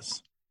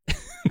 Yes.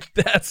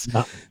 That's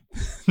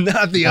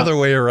not the other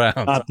way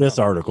around. Not this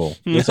article.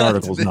 This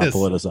article's not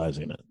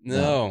politicizing it.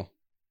 No.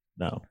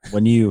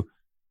 When you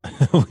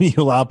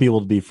allow people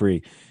to be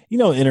free.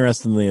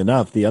 Interestingly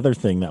enough, the other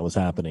thing that was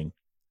happening,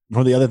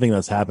 or the other thing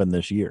that's happened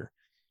this year,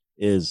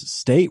 is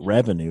state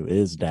revenue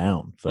is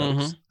down,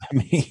 folks. I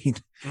mean,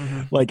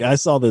 like I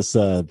saw this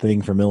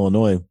thing from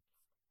Illinois.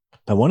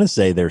 I want to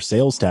say their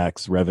sales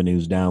tax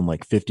revenue's down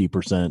like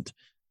 50%.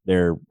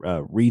 Their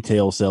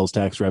retail sales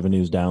tax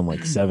revenue's down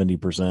like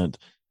 70%.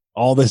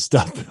 All this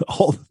stuff,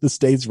 all the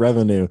state's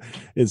revenue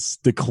is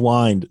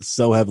declined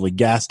so heavily.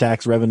 Gas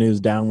tax revenue's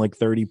down like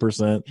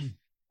 30%.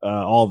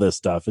 All this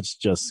stuff. It's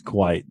just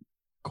quite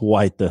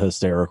the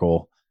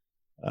hysterical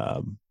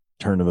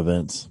turn of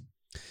events.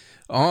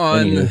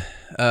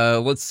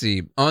 Let's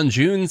see. On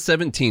June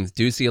 17th,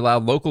 Ducey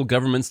allowed local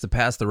governments to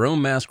pass their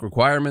own mask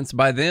requirements.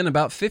 By then,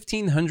 about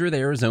 1,500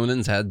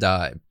 Arizonans had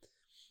died.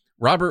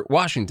 Robert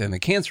Washington, a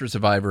cancer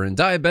survivor and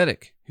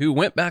diabetic who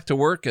went back to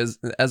work as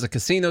a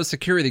casino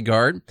security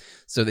guard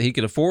so that he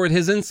could afford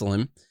his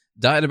insulin,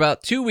 died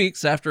about 2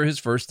 weeks after his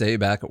first day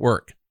back at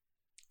work.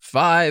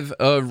 5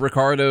 of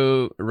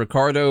Ricardo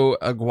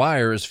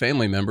Aguirre's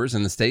family members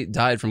in the state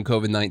died from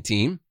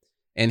COVID-19,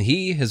 and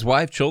he, his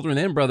wife, children,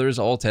 and brothers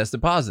all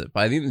tested positive.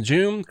 By the end of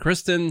June,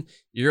 Kristen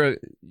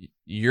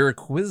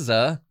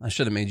Urquiza, I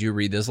should have made you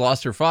read this,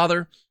 lost her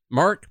father,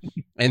 Mark,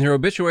 and her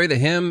obituary to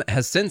him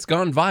has since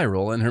gone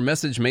viral, and her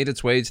message made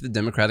its way to the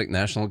Democratic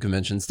National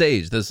Convention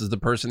stage. This is the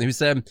person who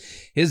said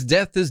his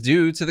death is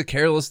due to the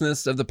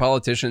carelessness of the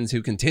politicians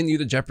who continue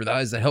to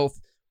jeopardize the health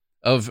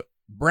of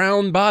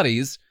brown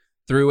bodies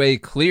through a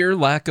clear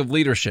lack of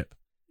leadership,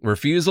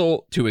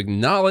 refusal to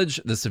acknowledge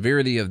the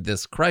severity of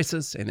this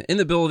crisis, and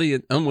inability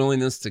and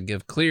unwillingness to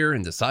give clear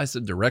and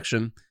decisive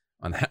direction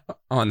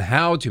on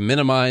how to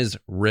minimize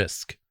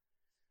risk.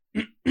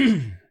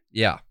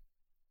 Yeah.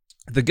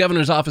 The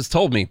governor's office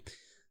told me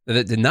that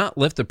it did not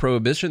lift the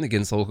prohibition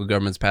against local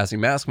governments passing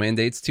mask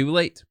mandates too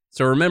late.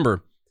 So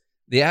remember,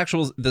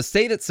 the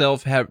state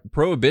itself had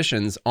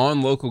prohibitions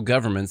on local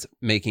governments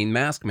making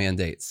mask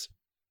mandates.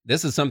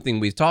 This is something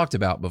we've talked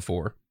about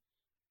before.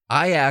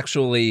 I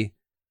actually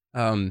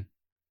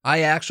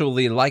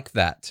like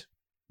that,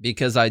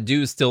 because I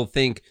do still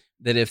think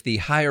that if the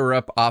higher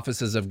up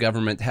offices of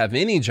government have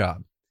any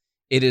job,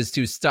 it is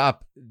to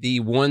stop the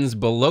ones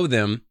below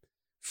them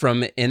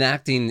from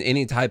enacting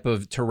any type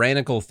of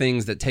tyrannical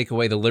things that take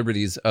away the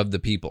liberties of the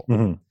people.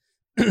 Mhm.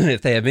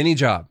 If they have any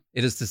job,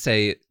 it is to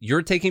say,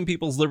 you're taking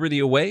people's liberty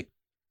away.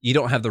 You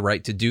don't have the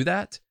right to do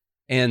that.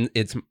 And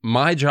it's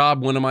my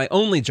job, one of my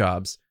only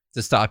jobs,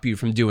 to stop you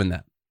from doing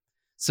that.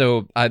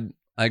 So I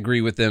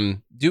agree with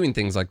them doing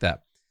things like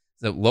that.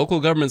 So local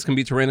governments can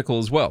be tyrannical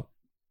as well.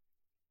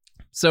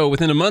 So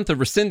within a month of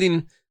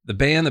rescinding the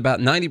ban, about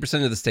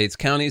 90% of the state's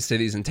counties,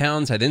 cities, and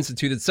towns had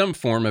instituted some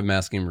form of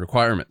masking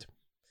requirement.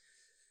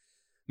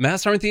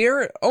 Masks aren't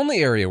the only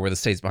area where the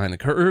state's behind the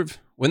curve.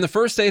 When the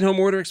first stay-at-home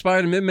order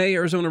expired in mid-May,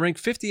 Arizona ranked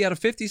 50 out of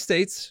 50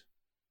 states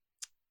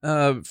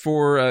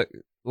for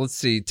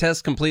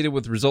tests completed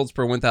with results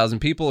per 1,000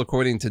 people,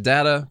 according to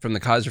data from the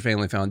Kaiser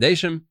Family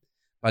Foundation.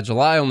 By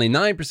July, only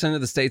 9%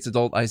 of the state's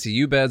adult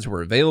ICU beds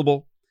were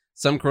available.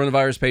 Some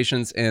coronavirus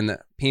patients in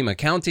Pima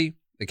County,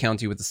 the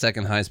county with the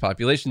second highest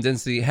population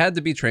density, had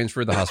to be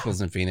transferred to hospitals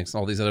in Phoenix and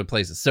all these other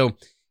places. So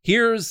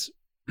here's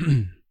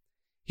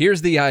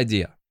the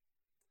idea.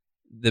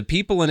 The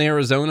people in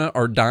Arizona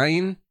are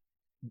dying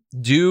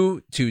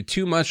due to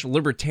too much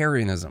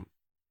libertarianism.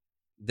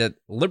 That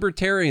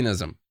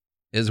libertarianism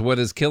is what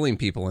is killing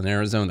people in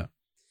Arizona.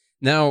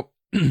 Now,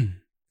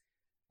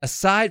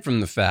 aside from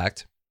the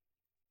fact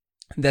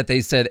that they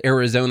said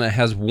Arizona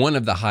has one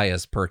of the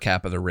highest per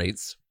capita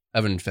rates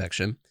of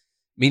infection,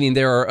 meaning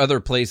there are other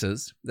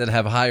places that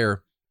have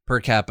higher per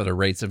capita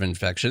rates of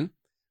infection.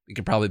 We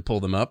could probably pull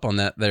them up on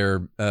their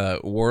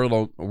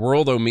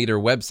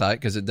Worldometer website,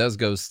 because it does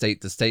go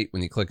state to state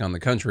when you click on the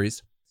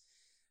countries.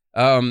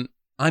 I'm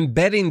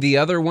betting the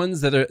other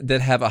ones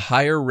that have a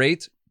higher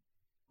rate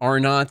are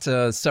not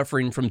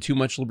suffering from too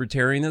much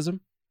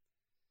libertarianism.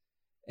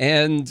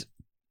 And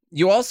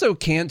you also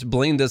can't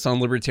blame this on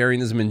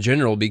libertarianism in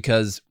general,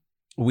 because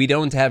we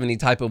don't have any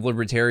type of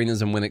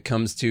libertarianism when it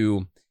comes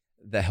to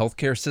the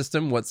healthcare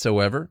system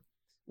whatsoever.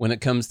 When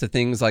it comes to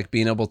things like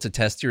being able to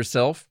test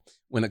yourself,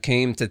 when it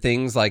came to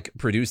things like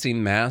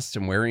producing masks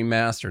and wearing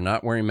masks or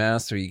not wearing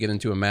masks, or you get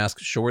into a mask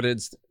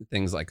shortage,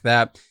 things like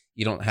that.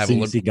 You don't have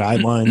CDC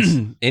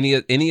guidelines,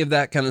 any of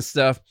that kind of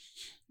stuff.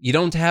 You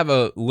don't have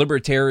a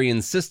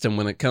libertarian system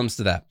when it comes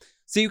to that.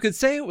 So you could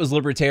say it was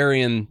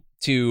libertarian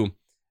to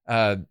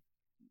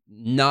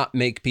not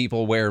make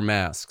people wear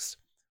masks,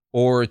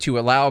 or to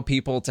allow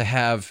people to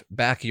have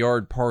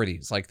backyard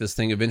parties like this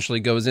thing eventually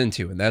goes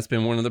into. And that's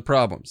been one of the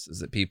problems, is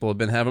that people have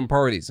been having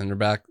parties in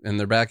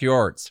their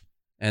backyards,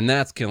 and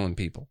that's killing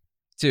people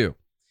too.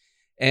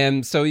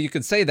 And so you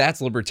could say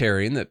that's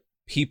libertarian, that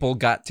people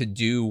got to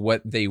do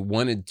what they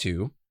wanted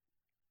to.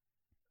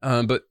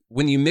 But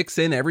when you mix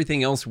in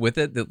everything else with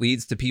it that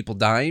leads to people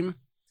dying,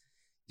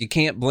 you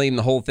can't blame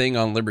the whole thing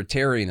on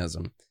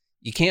libertarianism.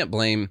 You can't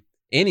blame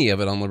any of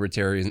it on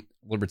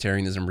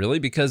libertarianism, really,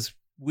 because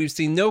we've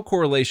seen no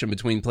correlation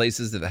between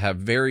places that have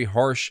very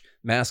harsh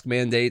mask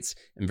mandates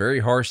and very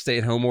harsh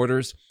stay-at-home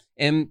orders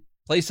and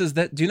places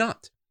that do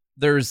not.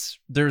 There's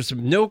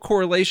no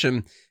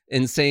correlation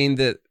in saying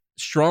that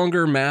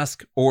stronger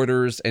mask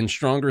orders and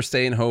stronger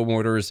stay-at-home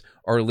orders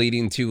are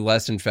leading to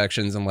less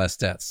infections and less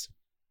deaths.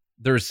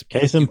 There's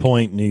case in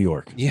point, New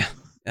York. Yeah.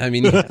 I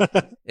mean,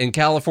 in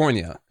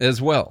California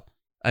as well.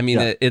 I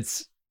mean,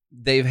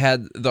 they've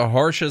had the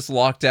harshest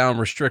lockdown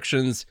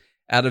restrictions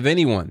out of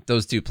anyone,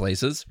 those two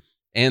places.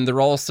 And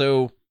they're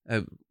also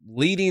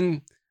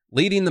leading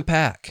the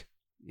pack.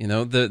 You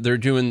know, they're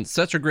doing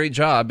such a great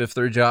job if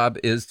their job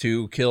is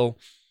to kill,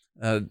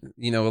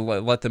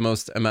 let the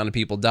most amount of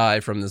people die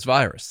from this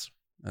virus.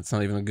 That's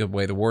not even a good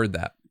way to word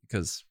that,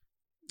 because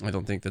I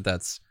don't think that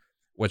that's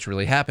what's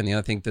really happening.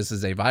 I think this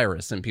is a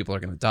virus and people are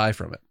going to die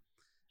from it.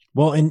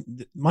 Well,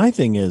 and my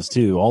thing is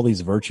too, all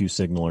these virtue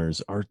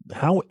signalers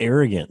how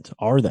arrogant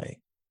are they?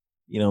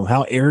 You know,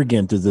 how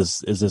arrogant is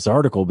this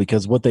article?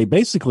 Because what they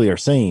basically are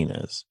saying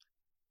is,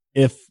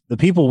 if the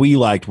people we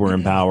liked were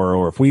in power,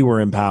 or if we were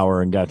in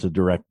power and got to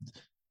direct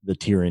the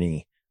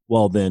tyranny,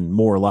 well, then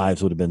more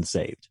lives would have been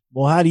saved.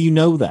 Well, how do you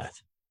know that?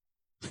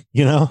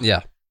 You know?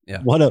 Yeah.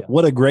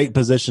 What a great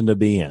position to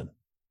be in,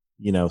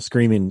 you know,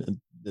 screaming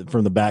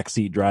from the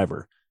backseat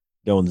driver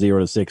going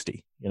 0 to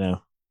 60, you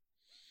know?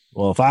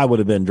 Well, if I would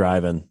have been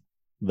driving,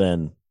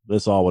 then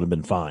this all would have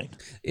been fine.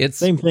 It's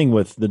same thing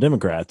with the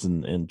Democrats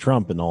and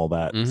Trump and all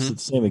that. Mm-hmm. It's the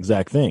same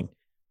exact thing.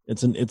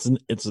 It's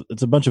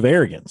a bunch of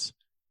arrogance,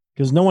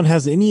 because no one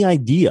has any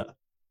idea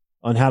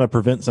on how to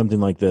prevent something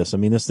like this. I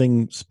mean, this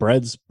thing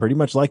spreads pretty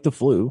much like the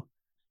flu,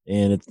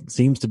 and it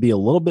seems to be a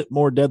little bit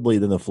more deadly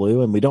than the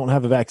flu, and we don't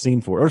have a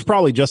vaccine for it. Or it's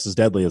probably just as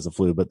deadly as the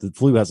flu, but the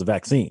flu has a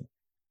vaccine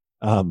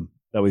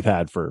that we've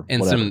had for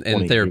and some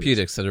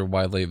therapeutics that are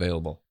widely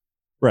available.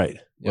 Right.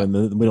 Yeah.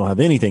 When we don't have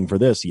anything for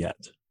this yet,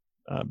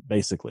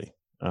 basically,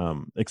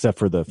 except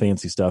for the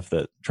fancy stuff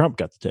that Trump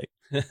got to take.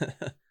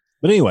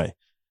 But anyway,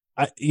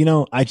 I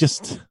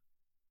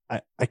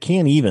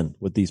can't even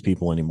with these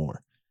people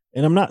anymore.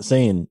 And I'm not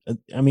saying,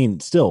 I mean,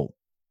 still,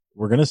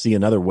 we're going to see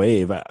another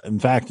wave. In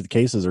fact, the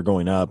cases are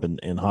going up and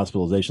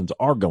hospitalizations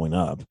are going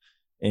up,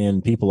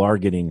 and people are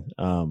getting,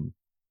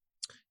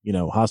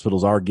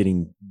 hospitals are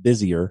getting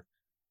busier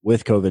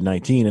with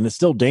COVID-19, and it's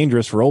still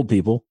dangerous for old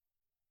people.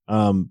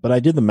 But I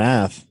did the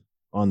math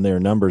on their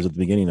numbers at the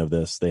beginning of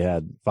this. They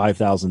had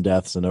 5,000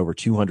 deaths and over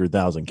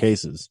 200,000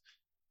 cases.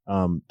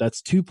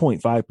 That's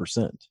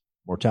 2.5%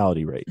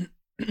 mortality rate.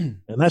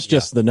 And that's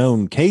just the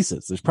known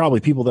cases. There's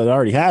probably people that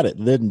already had it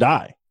and didn't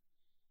die.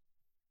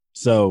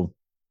 So,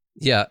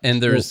 yeah.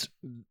 And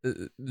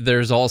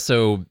there's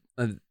also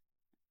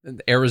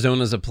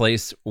Arizona's a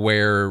place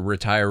where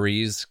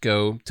retirees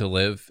go to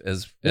live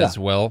as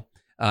well.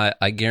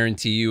 I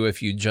guarantee you,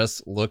 if you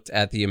just looked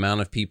at the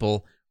amount of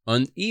people,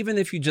 even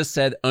if you just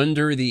said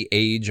under the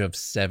age of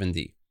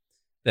 70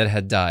 that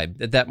had died,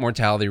 that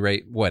mortality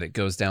rate, it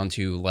goes down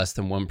to less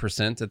than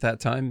 1% at that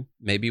time,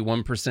 maybe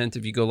 1%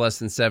 if you go less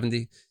than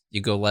 70.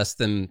 You go less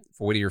than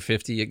 40 or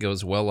 50, it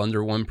goes well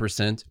under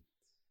 1%.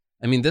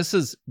 I mean, this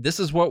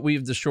is what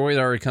we've destroyed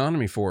our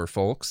economy for,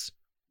 folks.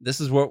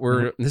 This is what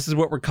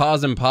we're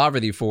causing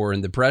poverty for,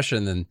 and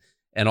depression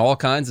and all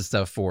kinds of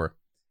stuff for,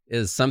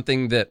 is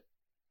something that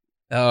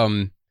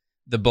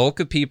the bulk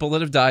of people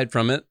that have died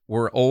from it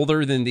were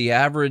older than the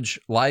average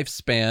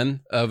lifespan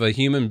of a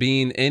human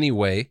being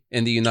anyway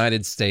in the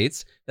United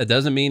States. That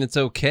doesn't mean it's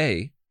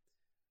okay,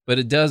 but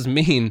it does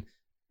mean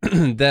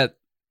that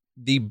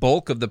the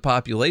bulk of the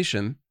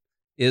population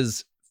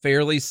is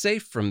fairly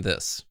safe from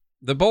this.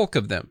 The bulk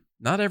of them,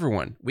 not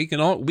everyone. We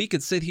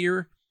could sit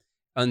here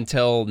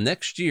until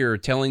next year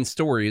telling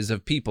stories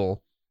of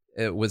people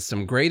with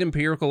some great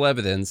empirical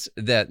evidence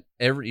that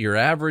your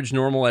average,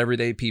 normal,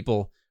 everyday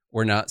people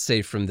were not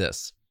safe from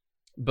this.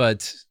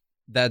 But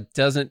that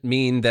doesn't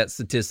mean that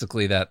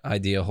statistically that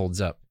idea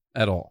holds up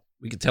at all.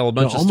 We could tell a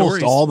bunch of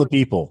stories.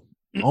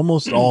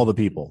 Almost all the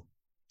people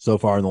so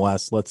far in the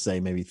last, let's say,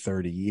 maybe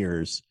 40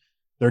 years,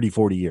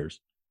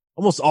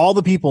 almost all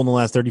the people in the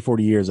last 30,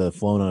 40 years that have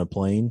flown on a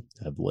plane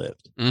have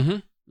lived.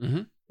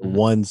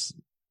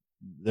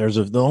 There's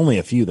only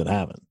a few that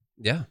haven't.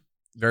 Yeah,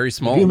 very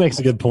small. He makes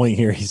a good point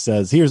here. He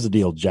says, here's the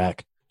deal,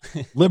 Jack.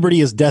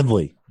 Liberty is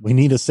deadly. We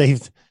need a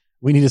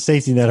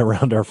safety net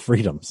around our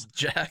freedoms,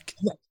 Jack.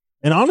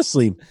 And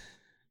honestly,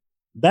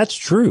 that's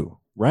true,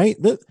 right?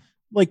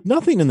 Like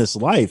nothing in this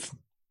life.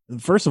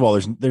 First of all,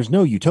 there's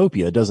no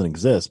utopia. It doesn't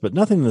exist, but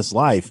nothing in this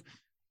life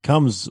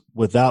comes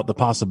without the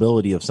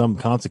possibility of some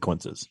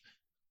consequences.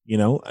 You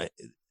know,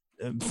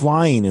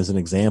 flying is an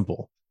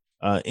example.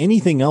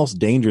 Anything else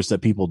dangerous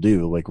that people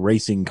do, like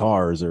racing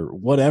cars or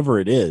whatever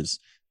it is,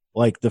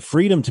 like the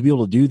freedom to be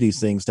able to do these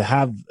things, to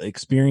have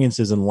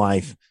experiences in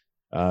life,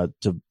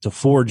 to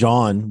forge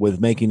on with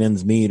making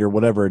ends meet or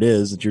whatever it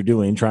is that you're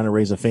doing, trying to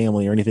raise a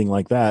family or anything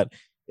like that.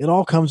 It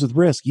all comes with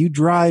risk.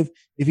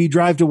 If you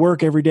drive to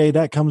work every day,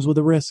 that comes with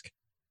a risk.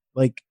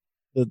 Like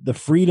the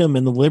freedom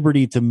and the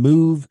liberty to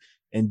move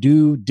and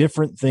do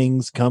different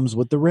things comes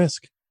with the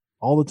risk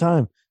all the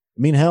time.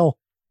 I mean, hell,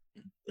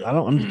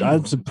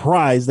 I'm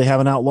surprised they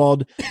haven't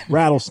outlawed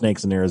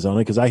rattlesnakes in Arizona,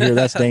 because I hear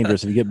that's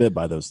dangerous if you get bit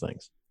by those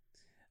things.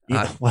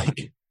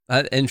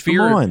 And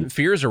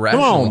fear is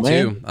irrational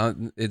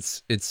too.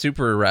 It's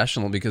super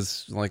irrational,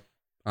 because like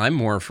I'm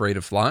more afraid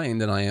of flying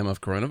than I am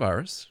of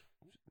coronavirus,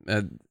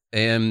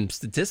 and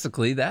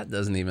statistically that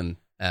doesn't even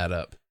add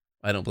up.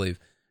 I don't believe.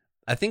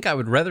 I think I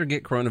would rather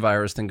get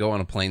coronavirus than go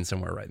on a plane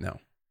somewhere right now.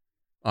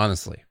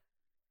 Honestly,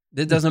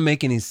 it doesn't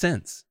make any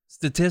sense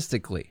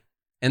statistically,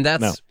 and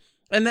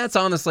that's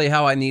honestly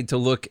how I need to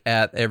look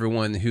at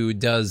everyone who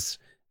does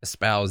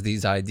espouse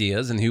these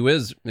ideas and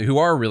who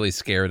are really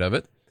scared of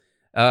it.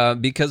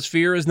 Because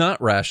fear is not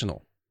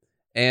rational.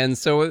 And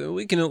so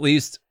we can at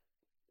least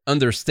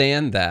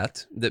understand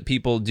that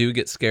people do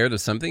get scared of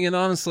something. And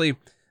honestly,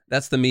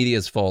 that's the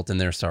media's fault,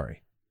 and they're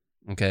sorry.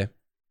 Okay.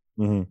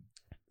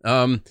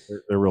 Mm-hmm.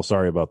 They're real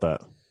sorry about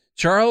that.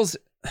 Charles,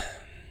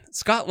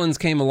 Scotland's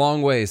came a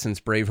long way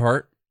since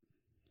Braveheart.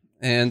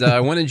 And I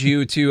wanted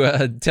you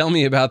to tell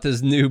me about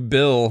this new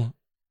bill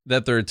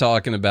that they're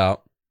talking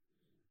about.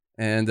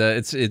 And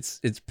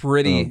it's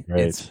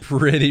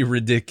pretty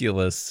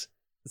ridiculous.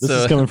 This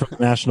is coming from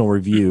the National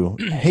Review.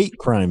 Hate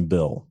crime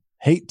bill.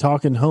 Hate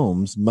talking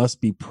homes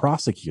must be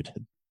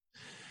prosecuted.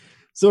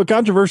 So a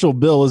controversial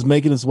bill is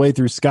making its way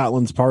through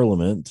Scotland's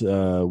parliament,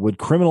 would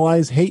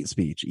criminalize hate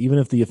speech, even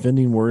if the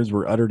offending words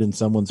were uttered in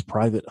someone's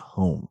private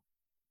home.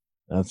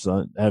 I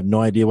have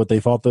no idea what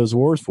they fought those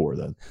wars for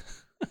then.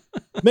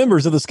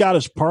 Members of the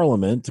Scottish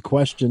Parliament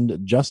questioned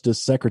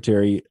Justice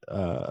Secretary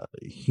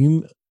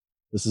Hume.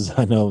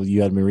 I know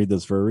you had me read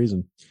this for a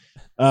reason.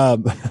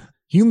 Humza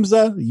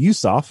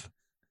Yousaf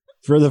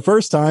for the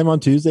first time on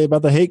Tuesday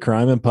about the hate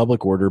crime and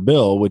public order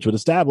bill, which would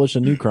establish a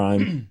new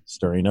crime,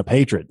 stirring up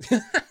hatred.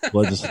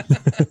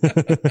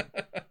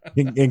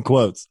 in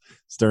quotes,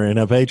 stirring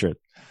up hatred.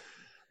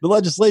 The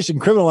legislation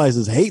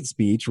criminalizes hate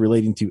speech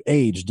relating to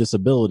age,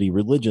 disability,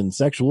 religion,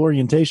 sexual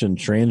orientation,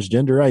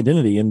 transgender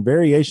identity, and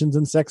variations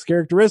in sex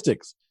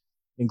characteristics,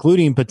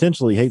 including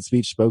potentially hate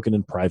speech spoken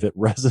in private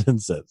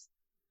residences.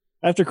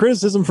 After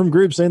criticism from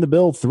groups saying the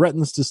bill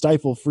threatens to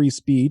stifle free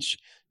speech,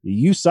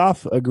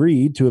 Yousaf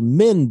agreed to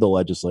amend the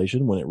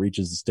legislation when it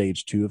reaches the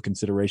stage 2 of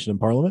consideration in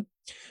Parliament.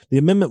 The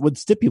amendment would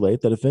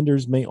stipulate that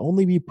offenders may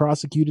only be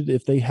prosecuted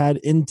if they had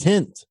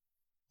intent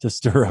to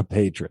stir up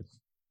hatred.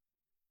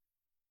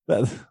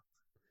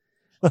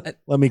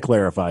 let me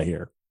clarify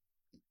here.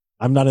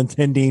 I'm not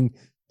intending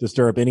to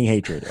stir up any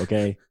hatred,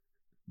 okay,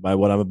 by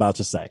what I'm about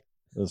to say.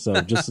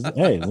 So just,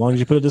 hey, as long as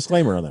you put a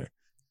disclaimer on there.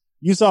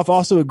 Yusuf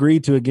also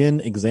agreed to again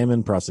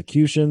examine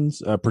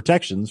protections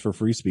for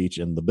free speech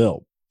in the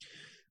bill.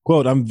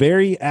 Quote, I'm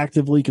very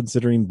actively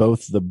considering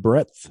both the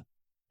breadth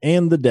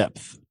and the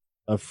depth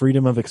of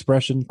freedom of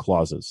expression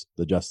clauses,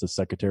 the Justice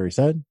Secretary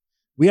said.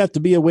 We have to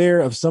be aware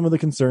of some of the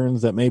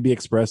concerns that may be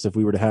expressed if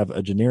we were to have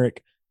a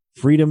generic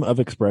freedom of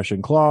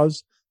expression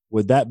clause.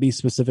 Would that be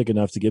specific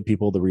enough to give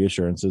people the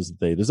reassurances that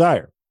they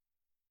desire?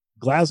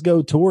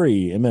 Glasgow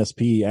Tory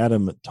MSP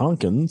Adam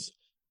Tompkins,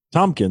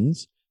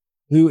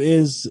 who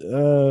is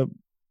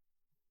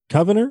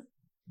convener,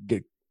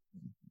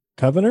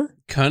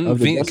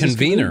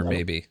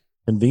 maybe.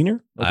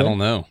 Convener? Okay. I don't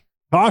know.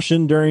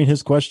 Cautioned during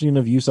his questioning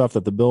of Yusuf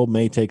that the bill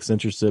may take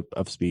censorship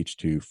of speech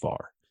too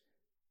far.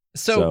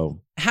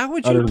 So how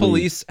would you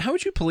police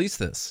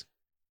this?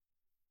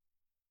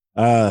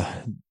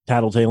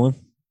 Tattletaling.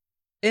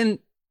 And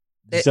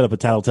set up a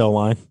tattletale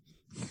line.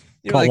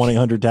 Call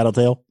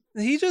 1-800-Tattletale.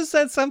 He just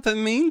said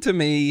something mean to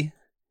me.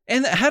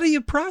 And how do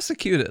you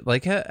prosecute it?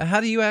 Like, how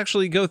do you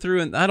actually go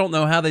through? And I don't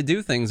know how they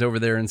do things over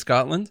there in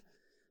Scotland.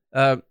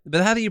 But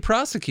how do you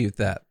prosecute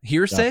that?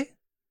 Hearsay?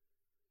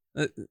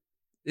 Yeah.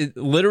 It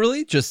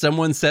literally just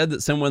someone said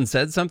that someone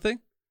said something.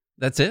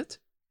 That's it.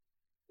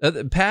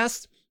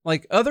 Past,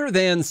 like, other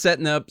than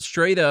setting up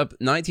straight up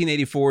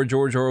 1984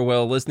 George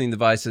Orwell listening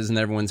devices in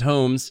everyone's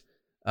homes,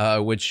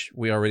 which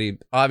we already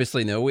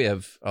obviously know we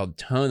have a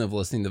ton of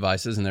listening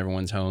devices in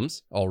everyone's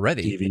homes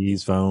already.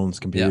 TVs, phones,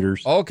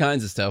 computers. Yeah, all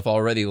kinds of stuff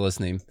already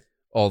listening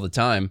all the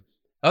time.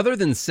 Other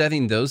than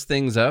setting those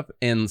things up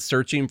and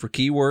searching for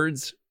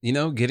keywords, you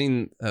know,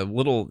 getting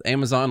little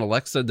Amazon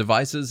Alexa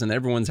devices in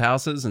everyone's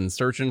houses and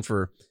searching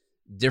for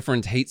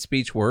different hate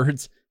speech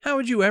words, how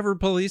would you ever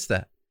police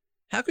that?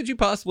 How could you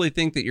possibly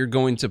think that you're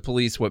going to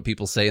police what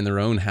people say in their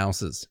own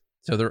houses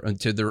to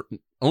their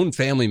own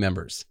family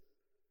members?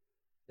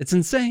 It's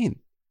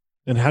insane.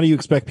 And how do you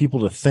expect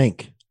people to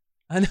think?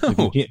 I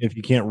know. If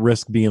you can't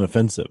risk being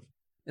offensive.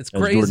 It's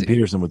crazy. As Jordan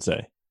Peterson would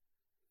say.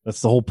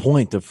 That's the whole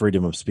point of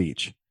freedom of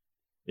speech,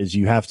 is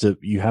you have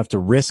to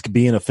risk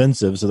being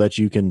offensive so that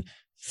you can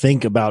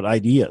think about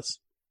ideas.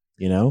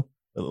 You know,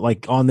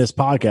 like on this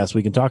podcast,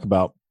 we can talk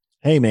about,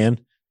 hey man,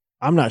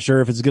 I'm not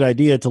sure if it's a good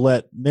idea to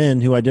let men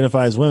who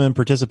identify as women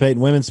participate in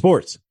women's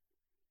sports.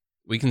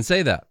 We can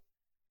say that.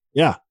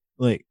 Yeah.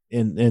 Like,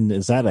 and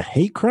is that a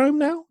hate crime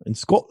now in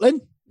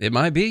Scotland? It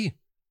might be.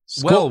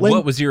 Scotland? Well,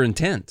 what was your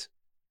intent?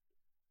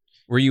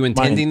 Were you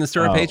intending to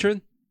stir up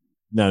hatred?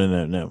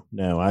 No.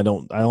 I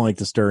don't like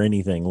to stir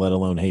anything, let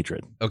alone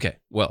hatred. Okay.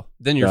 Well,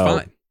 then you're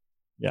fine.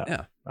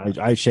 Yeah.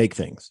 I shake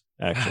things,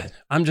 actually.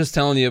 I'm just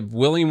telling you,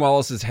 William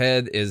Wallace's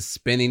head is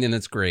spinning in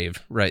its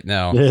grave right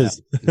now. It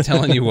is. I'm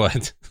telling you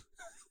what.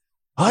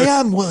 I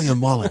am William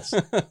Wallace.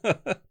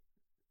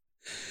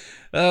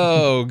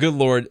 Oh, good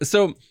Lord.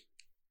 So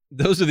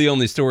those are the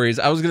only stories.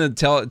 I was going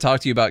to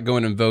talk to you about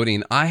going and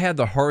voting. I had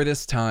the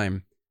hardest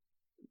time,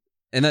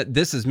 and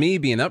this is me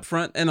being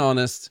upfront and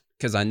honest,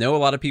 because I know a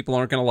lot of people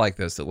aren't going to like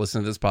this that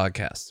listen to this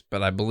podcast,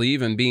 but I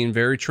believe in being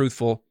very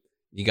truthful.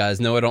 You guys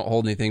know I don't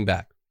hold anything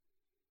back.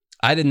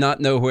 I did not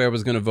know who I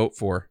was going to vote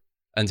for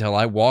until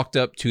I walked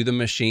up to the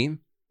machine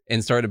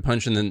and started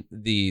punching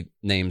the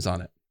names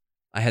on it.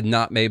 I had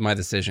not made my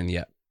decision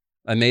yet.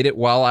 I made it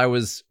while I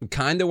was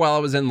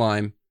in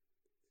line,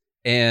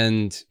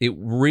 and it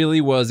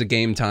really was a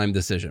game time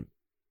decision.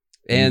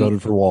 And you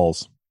voted for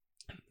Walls.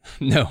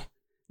 No,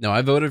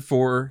 I voted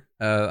for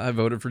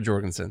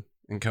Jorgensen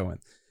and Cohen.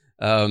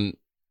 And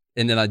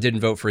then I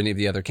didn't vote for any of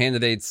the other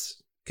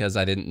candidates because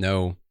I didn't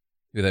know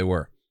who they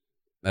were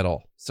at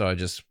all. So I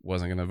just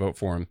wasn't going to vote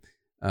for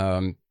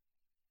them.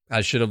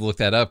 I should have looked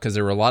that up because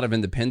there were a lot of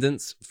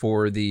independents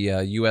for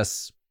the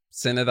U.S.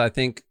 Senate, I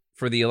think,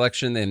 for the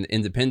election, and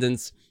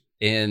independents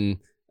in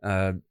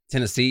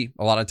Tennessee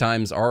a lot of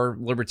times are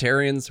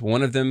libertarians.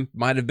 One of them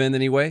might have been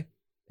anyway.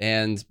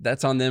 And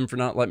that's on them for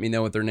not letting me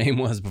know what their name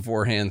was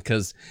beforehand,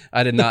 because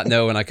I did not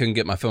know and I couldn't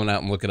get my phone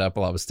out and look it up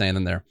while I was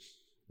standing there.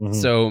 Mm-hmm.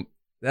 So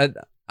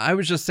I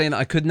was just saying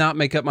I could not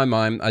make up my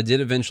mind. I did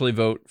eventually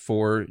vote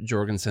for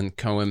Jorgensen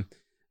Cohen.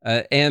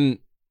 And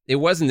it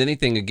wasn't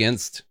anything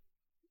against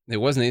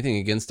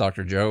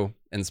Dr. Joe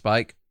and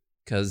Spike,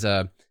 because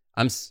I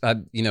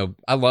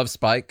love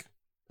Spike.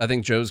 I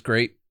think Joe's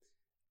great.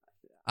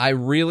 I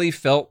really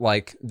felt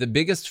like the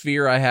biggest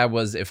fear I had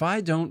was, if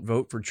I don't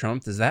vote for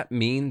Trump, does that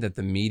mean that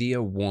the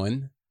media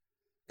won?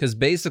 Because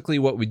basically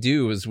what we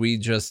do is we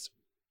just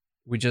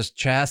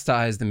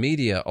chastise the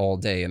media all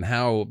day and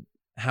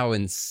how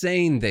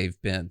insane they've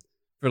been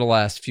for the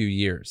last few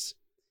years.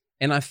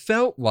 And I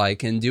felt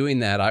like in doing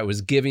that, I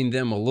was giving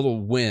them a little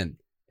win.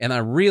 And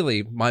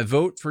my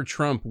vote for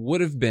Trump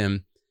would have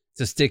been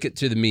to stick it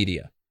to the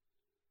media.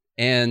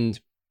 And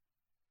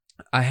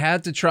I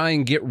had to try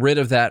and get rid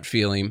of that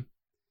feeling.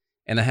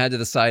 And I had to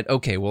decide,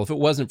 okay, well, if it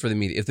wasn't for the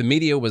media, if the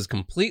media was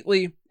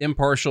completely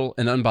impartial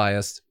and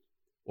unbiased,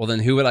 well, then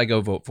who would I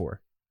go vote for?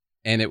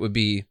 And it would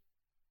be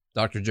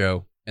Dr.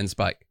 Joe and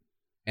Spike.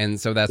 And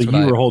so that's so what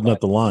you were holding up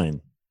the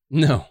line.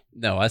 No,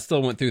 I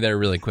still went through there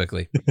really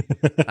quickly.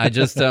 I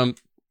just, any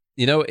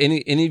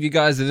of you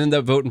guys that end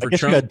up voting for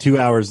Trump, you had 2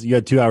 hours. You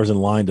had 2 hours in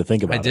line to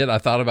think about it. I did. I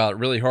thought about it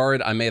really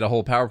hard. I made a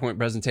whole PowerPoint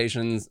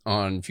presentation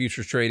on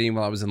futures trading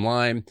while I was in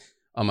line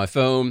on my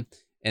phone.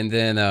 And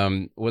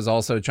then was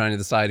also trying to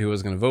decide who I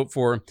was going to vote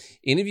for.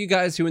 Any of you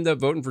guys who end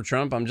up voting for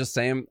Trump, I'm just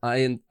saying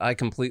I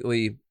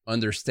completely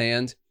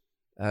understand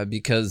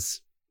because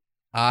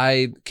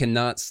I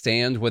cannot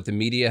stand what the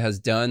media has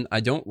done. I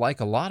don't like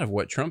a lot of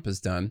what Trump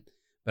has done,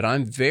 but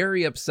I'm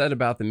very upset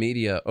about the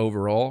media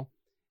overall.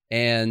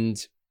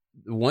 And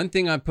one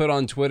thing I put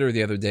on Twitter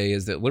the other day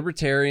is that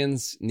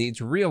libertarians need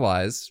to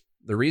realize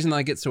the reason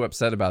I get so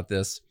upset about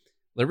this.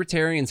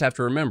 Libertarians have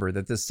to remember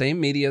that the same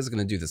media is going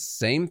to do the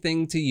same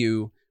thing to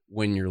you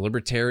when your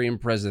libertarian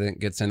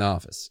president gets in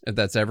office, if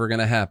that's ever going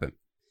to happen.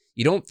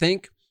 You don't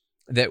think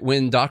that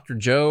when Dr.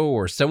 Joe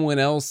or someone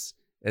else,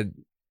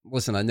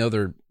 listen, I know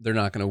they're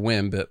not going to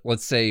win, but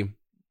let's say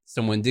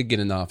someone did get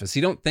in office.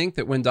 You don't think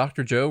that when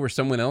Dr. Joe or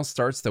someone else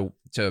starts to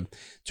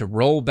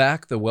roll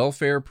back the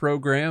welfare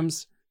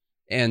programs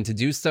and to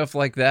do stuff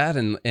like that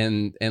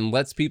and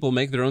lets people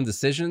make their own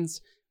decisions,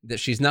 that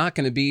she's not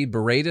going to be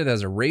berated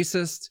as a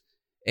racist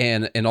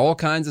and all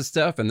kinds of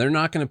stuff, and they're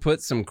not going to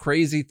put some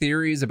crazy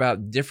theories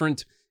about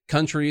different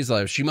countries,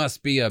 like she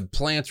must be a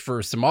plant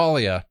for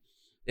Somalia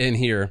in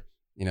here,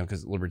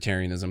 because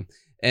libertarianism,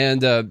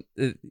 and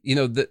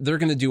they're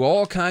going to do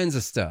all kinds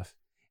of stuff.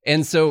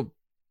 And so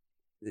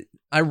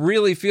I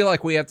really feel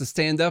like we have to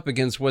stand up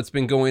against what's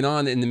been going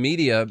on in the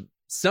media.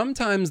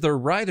 Sometimes they're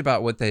right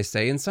about what they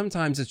say, and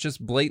sometimes it's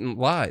just blatant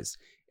lies,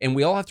 and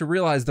we all have to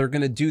realize they're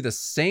going to do the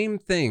same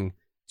thing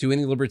to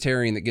any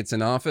libertarian that gets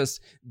in office.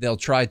 They'll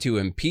try to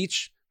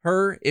impeach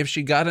her if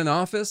she got in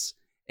office.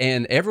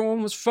 And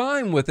everyone was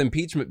fine with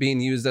impeachment being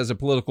used as a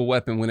political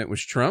weapon when it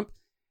was Trump.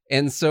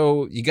 And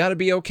so you got to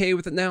be okay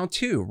with it now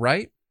too,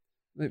 right?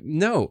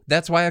 No,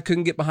 that's why I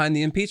couldn't get behind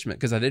the impeachment,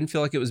 because I didn't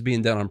feel like it was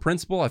being done on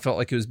principle. I felt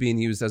like it was being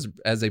used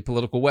as a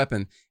political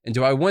weapon. And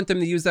do I want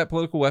them to use that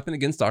political weapon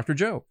against Dr.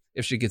 Joe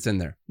if she gets in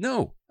there?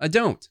 No, I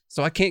don't.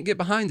 So I can't get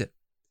behind it.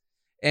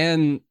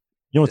 And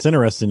what's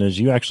interesting is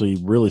you actually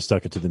really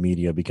stuck it to the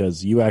media,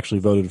 because you actually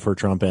voted for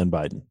Trump and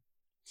Biden.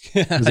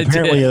 Because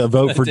apparently a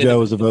vote for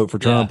Joe is a vote for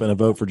Trump, and a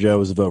vote for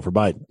Joe is a vote for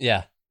Biden.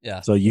 Yeah.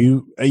 So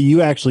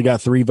you actually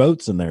got 3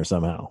 votes in there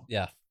somehow.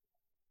 Yeah.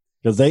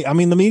 Because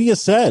the media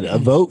said a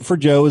vote for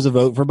Joe is a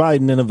vote for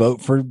Biden, and a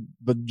vote for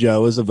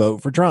Joe is a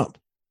vote for Trump.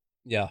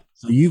 Yeah.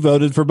 So you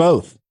voted for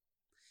both.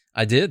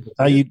 I did.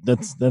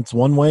 That's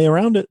one way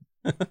around it.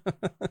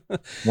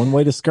 One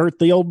way to skirt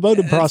the old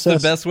voting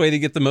process. The best way to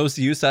get the most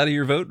use out of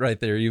your vote right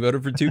there. You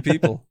voted for 2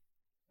 people.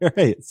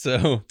 Right.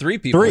 So 3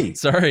 people. 3.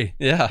 Sorry.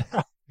 Yeah.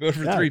 Vote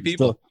for 3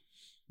 people.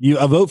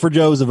 A vote for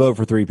Joe is a vote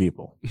for 3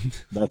 people.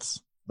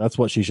 That's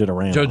what she should have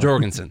ran. Joe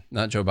Jorgensen,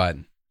 not Joe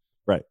Biden.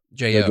 Right.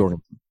 Joe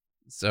Jorgensen.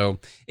 So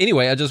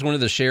anyway, I just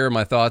wanted to share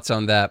my thoughts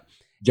on that.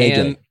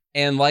 JJ.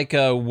 And like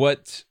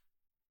what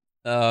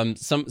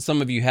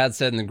some of you had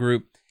said in the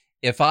group,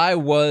 if I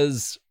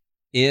was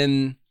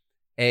in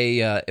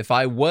Pennsylvania,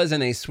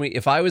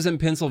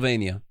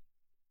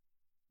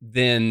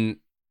 then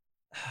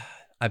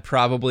I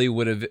probably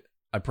would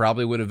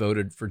have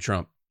voted for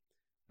Trump.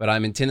 But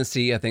I'm in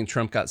Tennessee. I think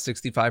Trump got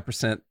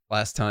 65%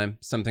 last time,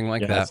 something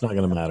like that. That's not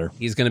going to matter.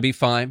 He's going to be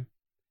fine.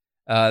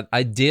 I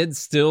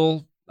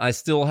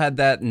still had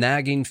that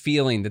nagging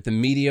feeling that the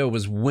media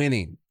was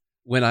winning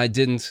when I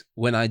didn't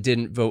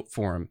vote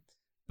for him.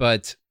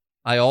 But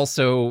I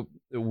also,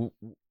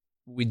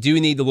 we do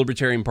need the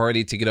Libertarian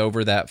Party to get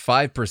over that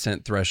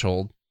 5%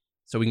 threshold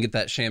so we can get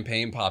that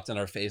champagne popped in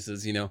our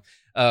faces,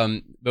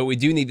 but we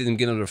do need them to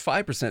get over the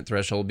 5%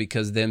 threshold,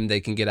 because then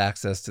they can get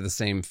access to the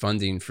same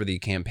funding for the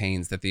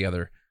campaigns that the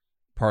other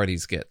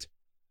parties get.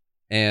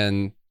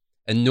 And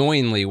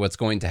annoyingly, what's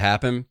going to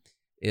happen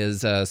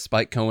is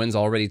Spike Cohen's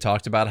already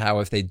talked about how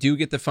if they do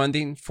get the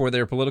funding for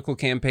their political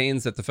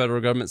campaigns that the federal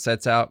government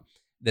sets out,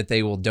 that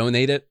they will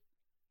donate it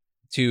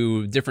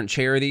to different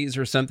charities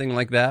or something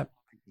like that.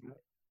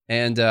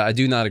 And I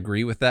do not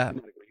agree with that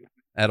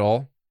at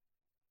all.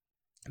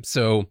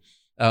 So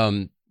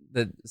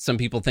that some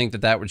people think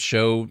that would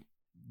show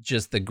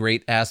just the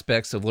great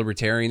aspects of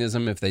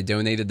libertarianism if they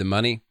donated the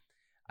money.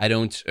 I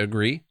don't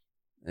agree,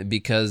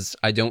 because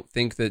I don't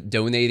think that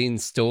donating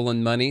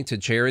stolen money to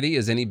charity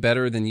is any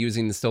better than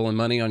using the stolen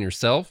money on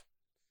yourself.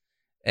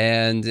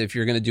 And if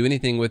you're going to do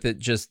anything with it,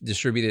 just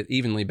distribute it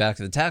evenly back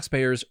to the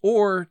taxpayers,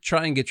 or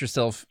try and get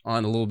yourself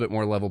on a little bit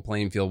more level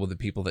playing field with the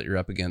people that you're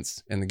up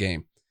against in the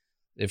game.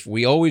 If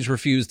we always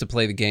refuse to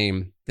play the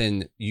game,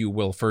 then you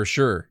will for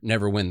sure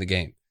never win the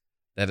game.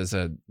 That is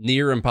a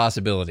near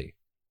impossibility.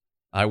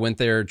 I went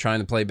there trying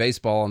to play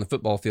baseball on the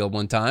football field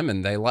one time,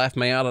 and they laughed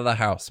me out of the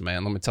house,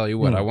 man. Let me tell you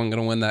what, I wasn't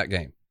going to win that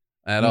game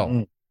at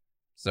all.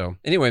 So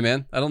anyway,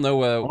 man, I don't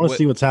know. I want to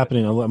see what's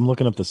happening. I'm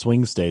looking up the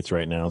swing states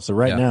right now. So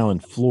now in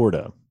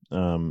Florida,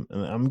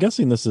 I'm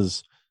guessing this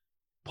is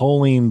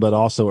polling, but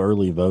also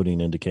early voting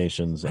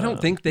indications. I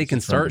don't think they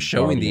can start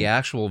showing the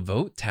actual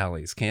vote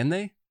tallies, can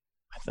they?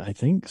 I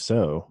think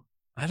so.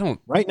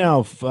 Right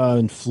now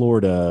in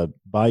Florida,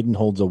 Biden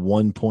holds a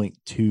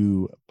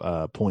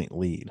 1.2 point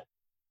lead.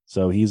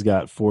 So he's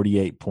got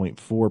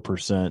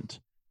 48.4%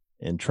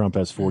 and Trump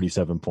has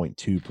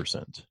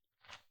 47.2%.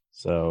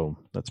 So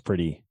that's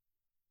pretty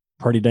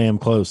damn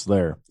close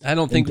there. I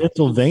don't think in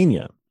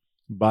Pennsylvania,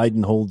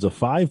 Biden holds a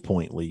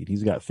 5-point lead.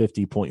 He's got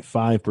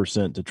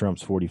 50.5% to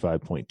Trump's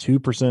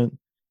 45.2%.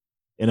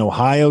 In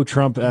Ohio,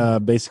 Trump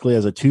basically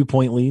has a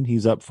 2-point lead.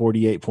 He's up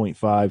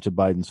 48.5 to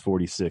Biden's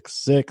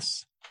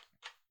 46.6.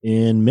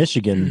 In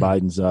Michigan,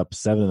 Biden's up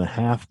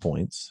 7.5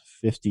 points,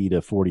 50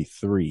 to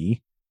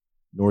 43.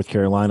 North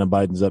Carolina,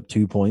 Biden's up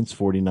 2 points,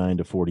 49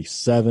 to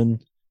 47.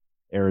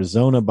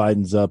 Arizona,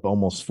 Biden's up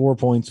almost 4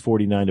 points,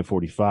 49 to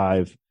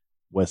 45.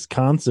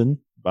 Wisconsin,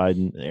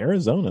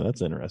 Arizona,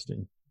 that's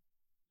interesting.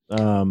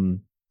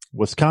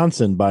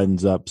 Wisconsin,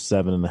 Biden's up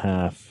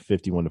 7.5,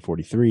 51 to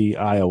 43.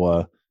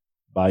 Iowa,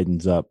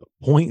 Biden's up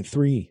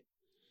 0.3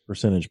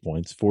 percentage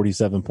points,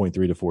 47.3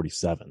 to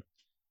 47.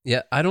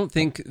 Yeah, I don't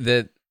think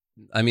that.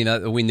 I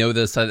mean, we know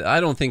this.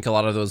 I don't think a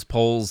lot of those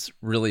polls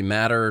really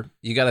matter.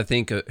 You got to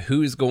think of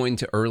who's going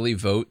to early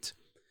vote.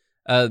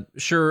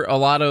 Sure, a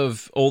lot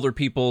of older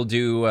people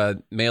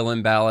do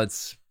mail-in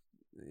ballots.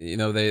 And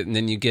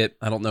then you get,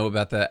 I don't know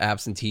about the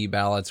absentee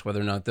ballots,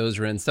 whether or not those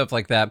are in, stuff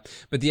like that.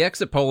 But the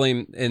exit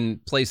polling in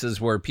places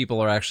where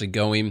people are actually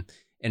going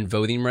and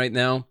voting right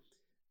now,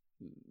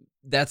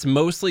 that's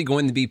mostly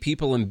going to be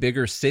people in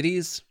bigger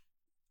cities,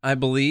 I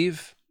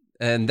believe.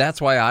 And that's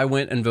why I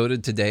went and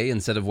voted today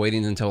instead of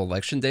waiting until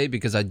Election Day,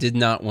 because I did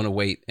not want to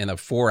wait in a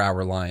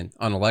 4-hour line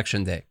on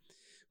Election Day.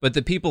 But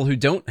the people who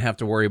don't have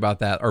to worry about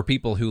that are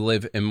people who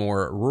live in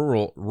more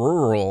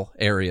rural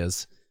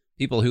areas,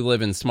 people who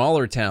live in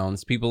smaller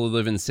towns, people who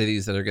live in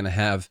cities that are going to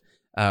have,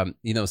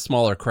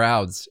 smaller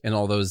crowds and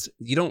all those.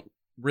 You don't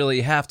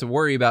really have to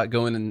worry about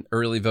going and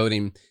early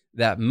voting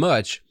that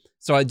much.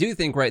 So I do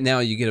think right now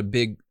you get a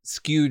big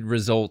skewed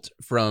result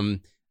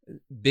from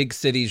big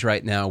cities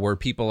right now where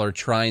people are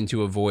trying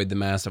to avoid the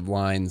massive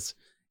lines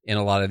in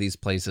a lot of these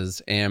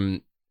places.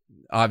 And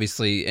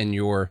obviously in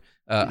your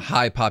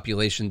high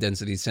population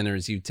density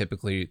centers, you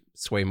typically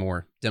sway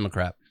more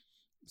Democrat.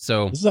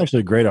 So this is actually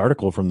a great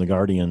article from The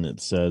Guardian.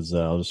 It says,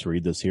 I'll just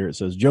read this here. It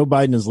says, Joe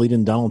Biden is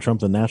leading Donald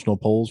Trump in national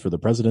polls for the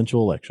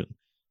presidential election,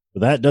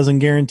 but that doesn't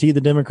guarantee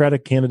the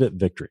Democratic candidate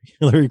victory.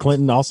 Hillary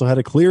Clinton also had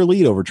a clear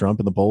lead over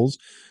Trump in the polls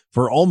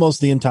for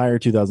almost the entire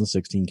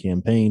 2016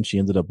 campaign. She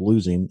ended up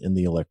losing in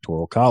the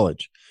Electoral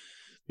College.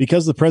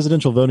 Because the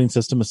presidential voting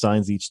system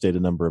assigns each state a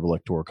number of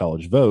Electoral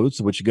College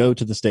votes, which go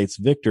to the state's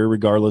victor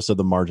regardless of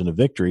the margin of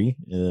victory,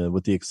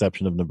 with the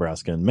exception of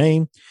Nebraska and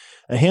Maine,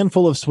 a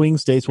handful of swing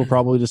states will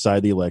probably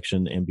decide the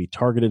election and be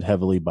targeted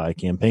heavily by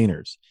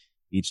campaigners.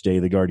 Each day,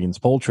 the Guardian's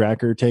poll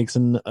tracker takes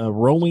a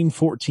rolling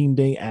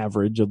 14-day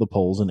average of the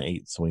polls in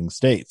 8 swing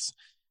states.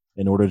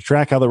 In order to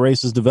track how the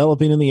race is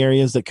developing in the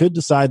areas that could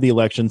decide the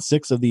election,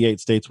 6 of the 8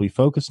 states we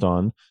focused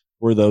on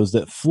were those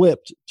that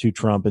flipped to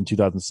Trump in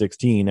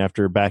 2016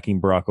 after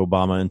backing Barack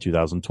Obama in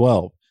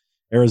 2012.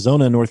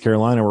 Arizona and North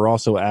Carolina were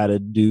also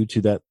added due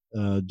to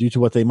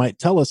what they might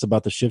tell us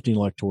about the shifting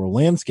electoral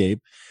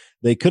landscape.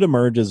 They could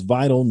emerge as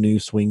vital new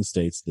swing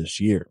states this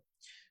year.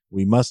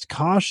 We must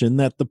caution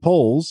that the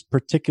polls,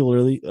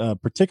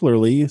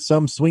 particularly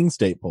some swing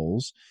state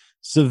polls,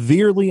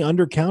 severely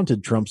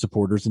undercounted Trump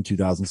supporters in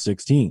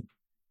 2016.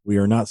 We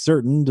are not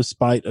certain,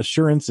 despite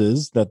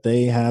assurances that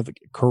they have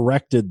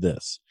corrected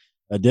this.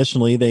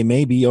 Additionally, they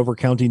may be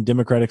overcounting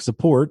Democratic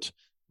support,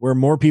 where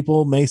more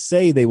people may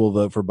say they will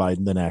vote for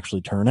Biden than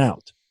actually turn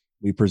out.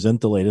 We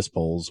present the latest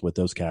polls with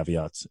those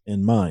caveats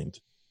in mind.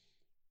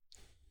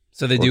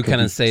 So they do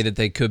kind of say that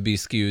they could be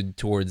skewed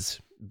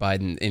towards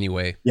Biden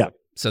anyway. Yeah.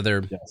 So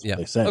they're,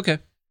 they say. Okay.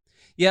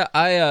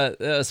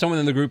 Yeah, someone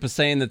in the group was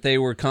saying that they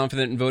were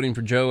confident in voting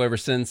for Joe ever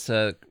since,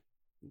 and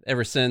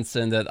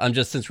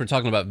that since we're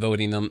talking about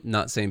voting, I'm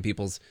not saying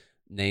people's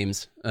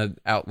names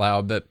out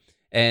loud,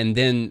 and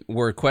then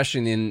we're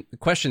questioning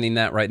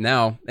that right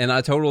now, and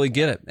I totally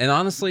get it. And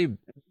honestly,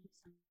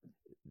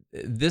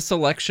 this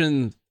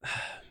election,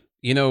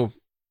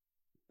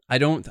 I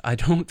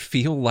don't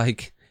feel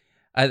like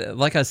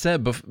I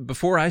said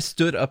before I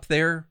stood up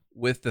there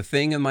with the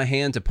thing in my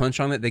hand to punch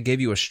on it. They gave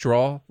you a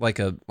straw, like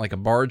a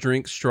bar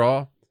drink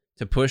straw,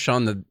 to push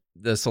on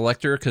the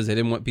selector because they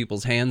didn't want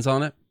people's hands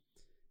on it.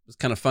 It was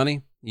kind of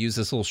funny. Use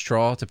this little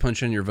straw to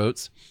punch in your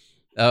votes.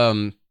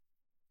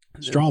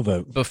 Straw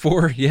vote.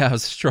 Before, it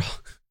was a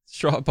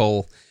straw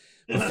poll.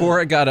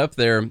 Before I got up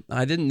there,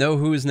 I didn't know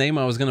whose name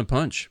I was going to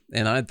punch,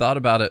 and I thought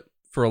about it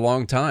for a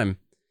long time.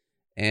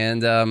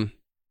 And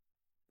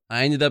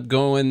I ended up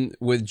going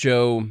with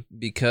Joe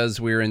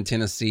because we were in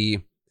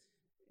Tennessee.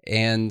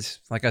 And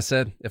like I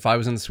said, if I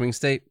was in the swing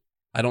state,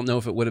 I don't know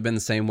if it would have been the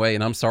same way.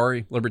 And I'm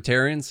sorry,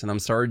 libertarians, and I'm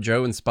sorry,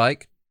 Joe and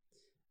Spike.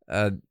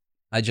 I've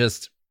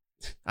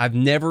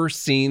never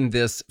seen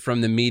this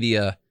from the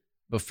media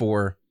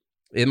before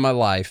in my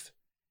life.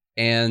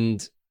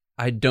 And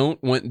I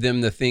don't want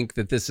them to think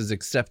that this is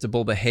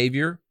acceptable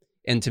behavior.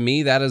 And to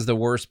me, that is the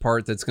worst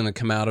part that's going to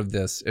come out of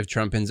this if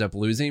Trump ends up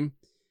losing.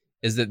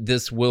 is that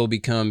this will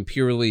become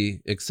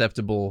purely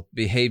acceptable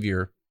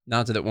behavior.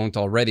 Not that it won't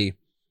already,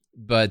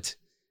 but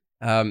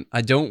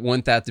I don't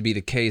want that to be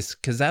the case,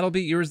 because that'll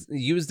be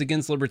used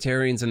against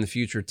libertarians in the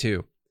future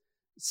too.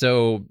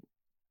 So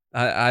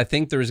I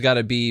think there's got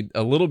to be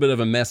a little bit of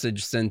a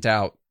message sent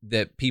out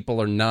that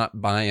people are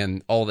not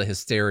buying all the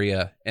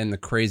hysteria and the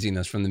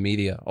craziness from the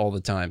media all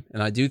the time.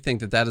 And I do think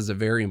that that is a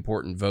very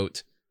important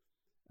vote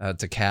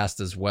to cast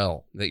as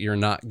well, that you're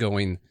not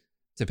going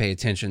to pay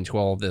attention to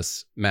all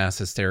this mass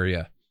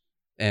hysteria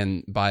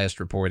and biased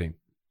reporting.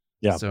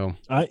 Yeah. So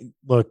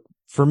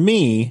for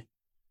me,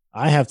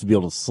 I have to be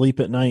able to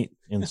sleep at night.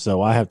 And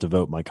so I have to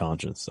vote my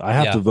conscience. I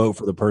have to vote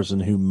for the person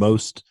who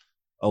most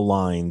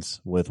aligns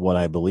with what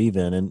I believe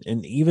in.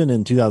 And even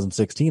in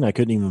 2016, I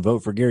couldn't even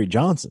vote for Gary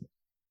Johnson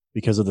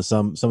because of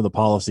some of the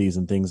policies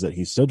and things that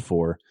he stood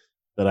for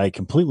that I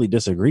completely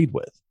disagreed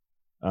with.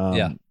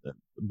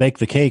 Bake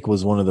the Cake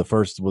was one of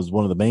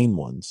the main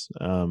ones.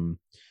 And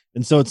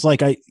so it's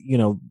like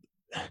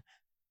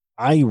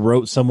I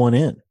wrote someone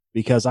in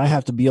because I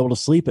have to be able to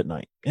sleep at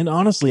night. And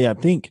honestly, I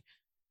think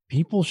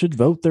people should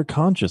vote their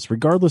conscience,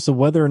 regardless of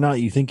whether or not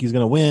you think he's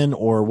going to win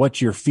or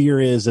what your fear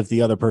is if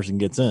the other person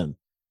gets in.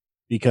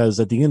 Because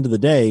at the end of the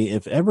day,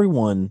 if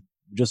everyone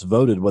just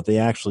voted what they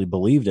actually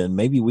believed in,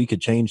 maybe we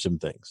could change some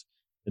things.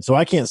 And so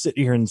I can't sit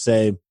here and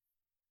say,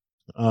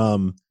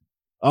 oh,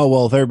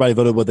 well, if everybody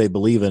voted what they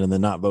believe in and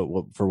then not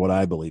vote for what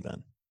I believe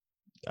in.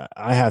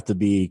 I have to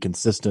be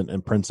consistent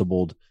and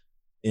principled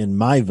in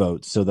my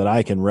vote so that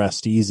I can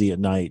rest easy at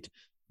night,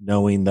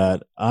 knowing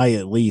that I,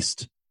 at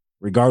least,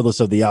 regardless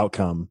of the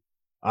outcome,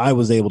 I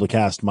was able to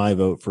cast my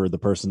vote for the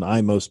person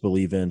I most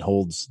believe in,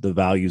 holds the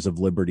values of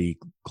liberty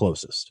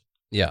closest.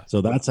 Yeah.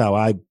 So that's how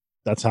I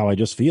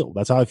just feel.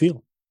 That's how I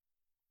feel.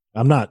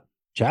 I'm not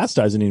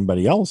chastising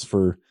anybody else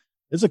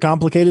it's a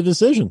complicated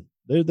decision.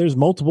 There's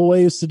multiple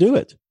ways to do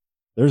it.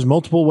 There's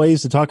multiple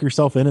ways to talk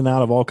yourself in and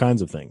out of all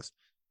kinds of things.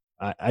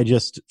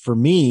 For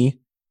me,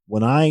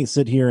 when I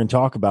sit here and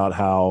talk about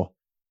how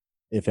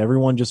if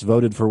everyone just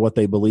voted for what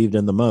they believed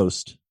in the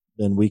most,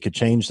 then we could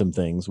change some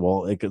things.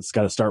 Well, it's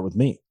got to start with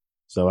me.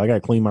 So I got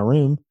to clean my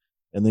room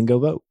and then go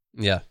vote.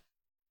 Yeah.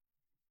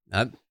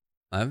 I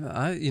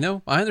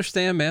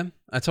understand, man.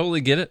 I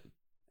totally get it.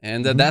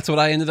 And that's what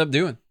I ended up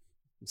doing.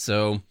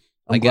 So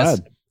I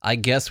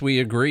guess we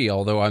agree,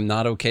 although I'm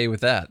not okay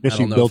with that. I guess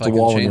you built a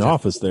wall in your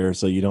office there,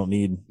 so you don't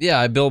need. Yeah,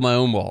 I build my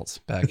own walls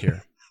back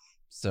here.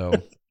 So,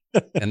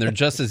 and they're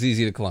just as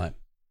easy to climb.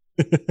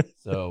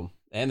 So,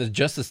 and it's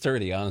just as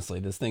sturdy, honestly.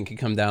 This thing could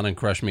come down and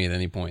crush me at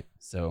any point.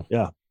 So,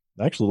 yeah,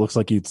 it actually looks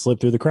like you'd slip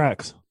through the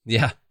cracks.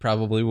 Yeah,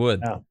 probably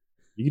would. Yeah.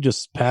 You could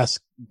just pass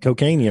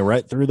cocaine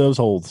right through those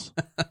holes.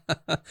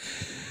 I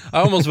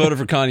almost voted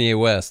for Kanye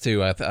West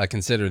too. I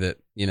considered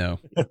it,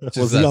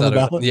 Was he on the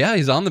ballot? Yeah,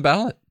 he's on the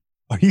ballot.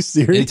 Are you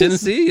serious? In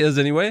Tennessee, he is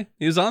anyway.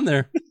 He was on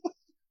there.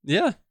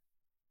 Yeah.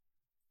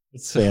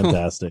 It's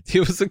fantastic.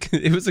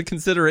 It was a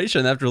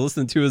consideration after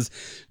listening to his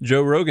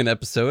Joe Rogan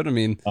episode. I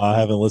mean, I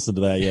haven't listened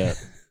to that yet.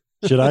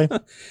 Should I?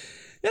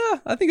 Yeah,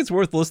 I think it's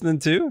worth listening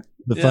to.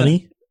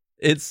 Funny?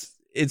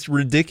 It's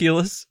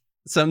ridiculous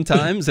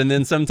sometimes, and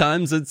then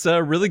sometimes it's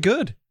really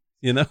good.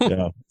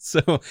 Yeah.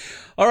 So,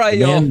 all right,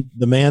 y'all.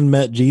 The man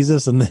met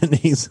Jesus, and then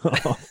he's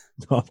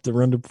off to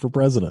run for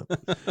president.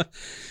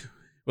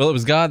 Well, it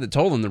was God that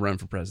told him to run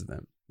for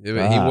president. He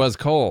was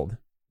called.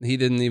 He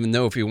didn't even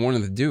know if he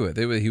wanted to do it.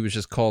 He was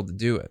just called to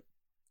do it,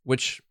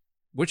 which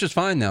is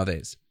fine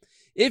nowadays.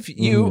 If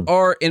you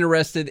are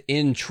interested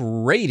in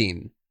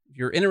trading, if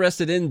you're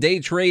interested in day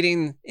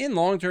trading, in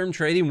long-term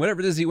trading,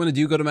 whatever it is you want to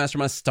do, go to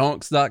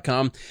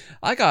mastermystonks.com.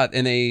 I got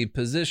in a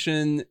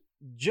position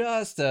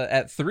just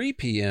at 3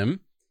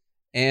 p.m.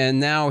 and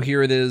now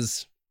here it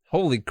is.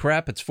 Holy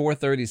crap, it's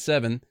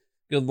 4:37.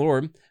 Good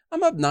Lord.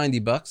 I'm up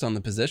 $90 on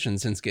the position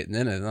since getting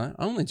in it. I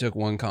only took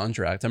one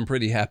contract. I'm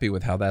pretty happy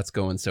with how that's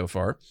going so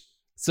far.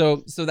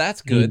 So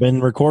that's good. You've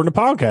been recording a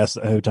podcast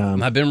the whole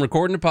time. I've been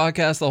recording a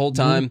podcast the whole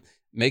time,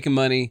 making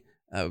money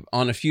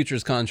on a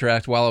futures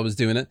contract while I was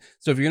doing it.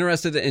 So if you're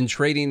interested in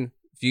trading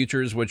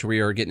futures, which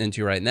we are getting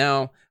into right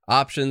now,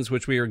 options,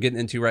 which we are getting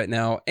into right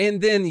now,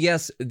 and then,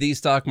 yes, the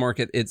stock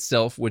market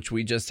itself, which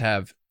we just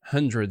have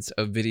hundreds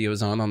of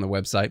videos on the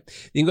website.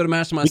 You can go to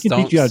Mastermind Stonks. We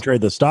can teach you how to trade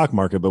the stock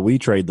market, but we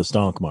trade the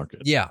stonk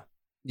market. Yeah.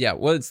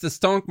 Well, it's the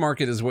stonk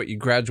market is what you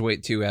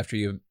graduate to after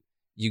you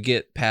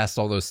get past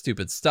all those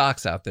stupid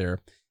stocks out there,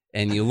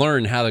 and you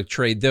learn how to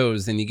trade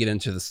those. Then you get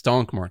into the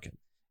stonk market,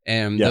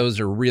 and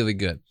those are really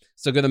good.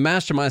 So go to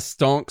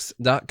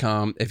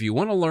mastermystonks.com if you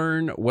want to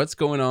learn what's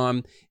going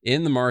on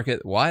in the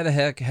market. Why the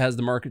heck has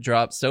the market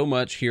dropped so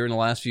much here in the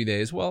last few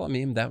days? Well, I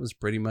mean, that was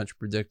pretty much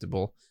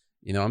predictable.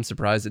 I'm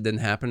surprised it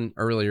didn't happen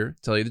earlier,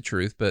 to tell you the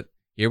truth. But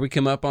here we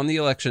come up on the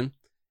election,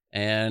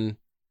 and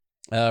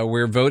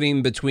we're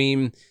voting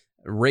between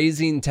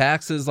raising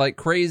taxes like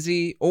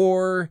crazy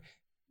or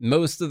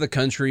most of the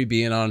country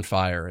being on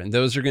fire. And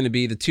those are going to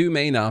be the two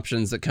main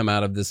options that come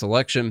out of this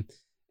election.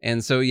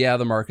 And so, yeah,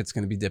 the market's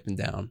going to be dipping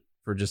down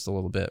for just a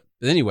little bit.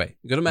 But anyway,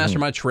 go to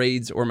Mastermind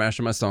Trades or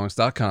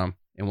mastermystonks.com,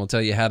 and we'll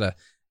tell you how to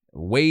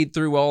wade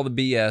through all the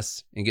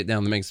BS and get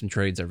down to make some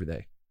trades every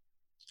day.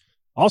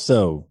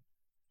 Also,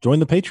 join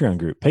the Patreon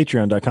group,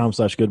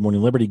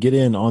 patreon.com/goodmorningliberty. Get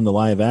in on the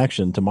live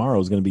action. Tomorrow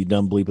is going to be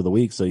Dumb Bleep of the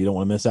Week, so you don't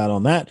want to miss out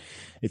on that.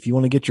 If you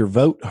want to get your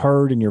vote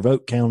heard and your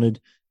vote counted,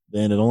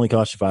 then it only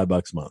costs you $5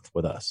 a month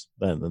with us.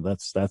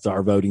 That's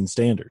our voting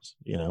standards.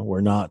 You know,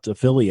 we're not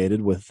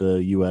affiliated with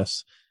the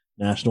U.S.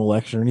 national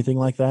election or anything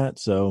like that,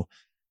 so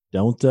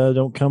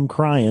don't come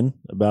crying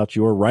about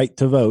your right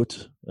to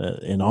vote.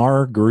 In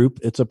our group,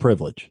 it's a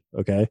privilege,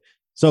 okay?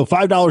 So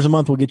 $5 a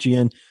month will get you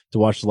in to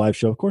watch the live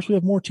show. Of course, we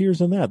have more tiers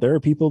than that. There are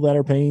people that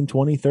are paying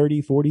 20,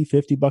 30, 40,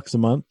 $50 a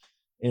month.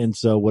 And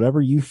so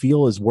whatever you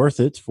feel is worth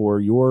it for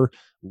your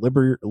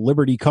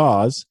liberty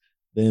cause,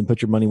 then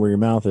put your money where your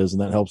mouth is.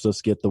 And that helps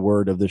us get the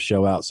word of this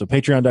show out. So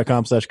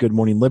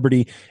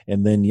patreon.com/goodmorningliberty.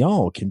 And then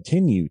y'all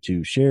continue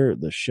to share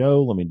the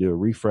show. Let me do a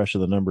refresh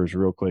of the numbers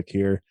real quick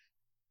here.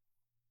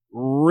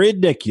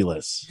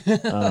 Ridiculous.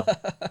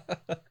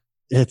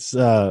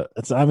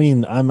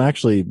 I'm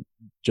actually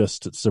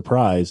just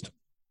surprised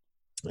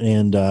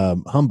and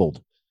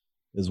humbled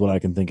is what I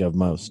can think of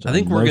most. I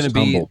think we're going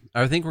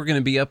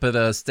to be up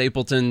at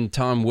Stapleton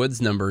Tom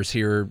Woods numbers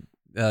here,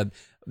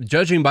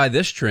 judging by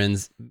this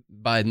trend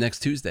by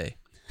next Tuesday.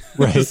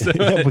 Right. So,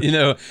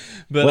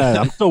 but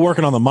I'm still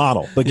working on the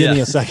model, but give me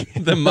a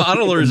second. The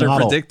modelers are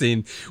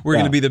predicting we're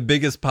going to be the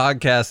biggest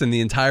podcast in the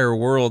entire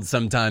world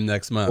sometime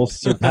next month. We'll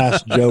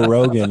surpass Joe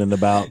Rogan in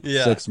about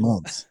 6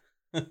 months.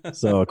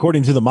 So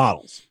according to the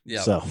models.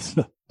 So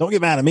don't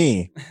get mad at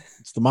me.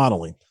 It's the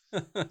modeling.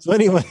 So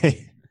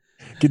anyway,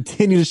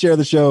 continue to share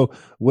the show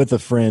with a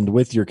friend,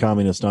 with your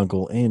communist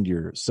uncle and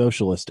your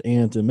socialist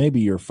aunt, and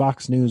maybe your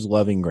Fox News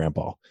loving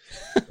grandpa.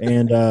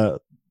 And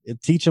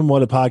teach them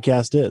what a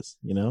podcast is.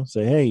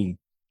 Say,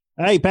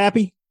 hey,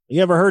 Pappy, you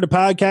ever heard of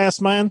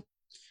podcast, man?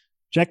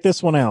 Check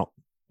this one out.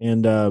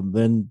 And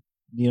then,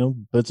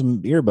 put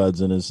some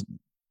earbuds in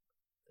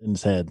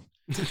his head.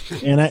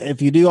 And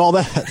if you do all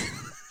that,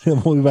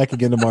 we'll be back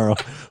again tomorrow.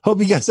 Hope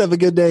you guys have a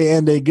good day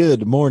and a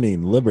good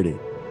morning, Liberty.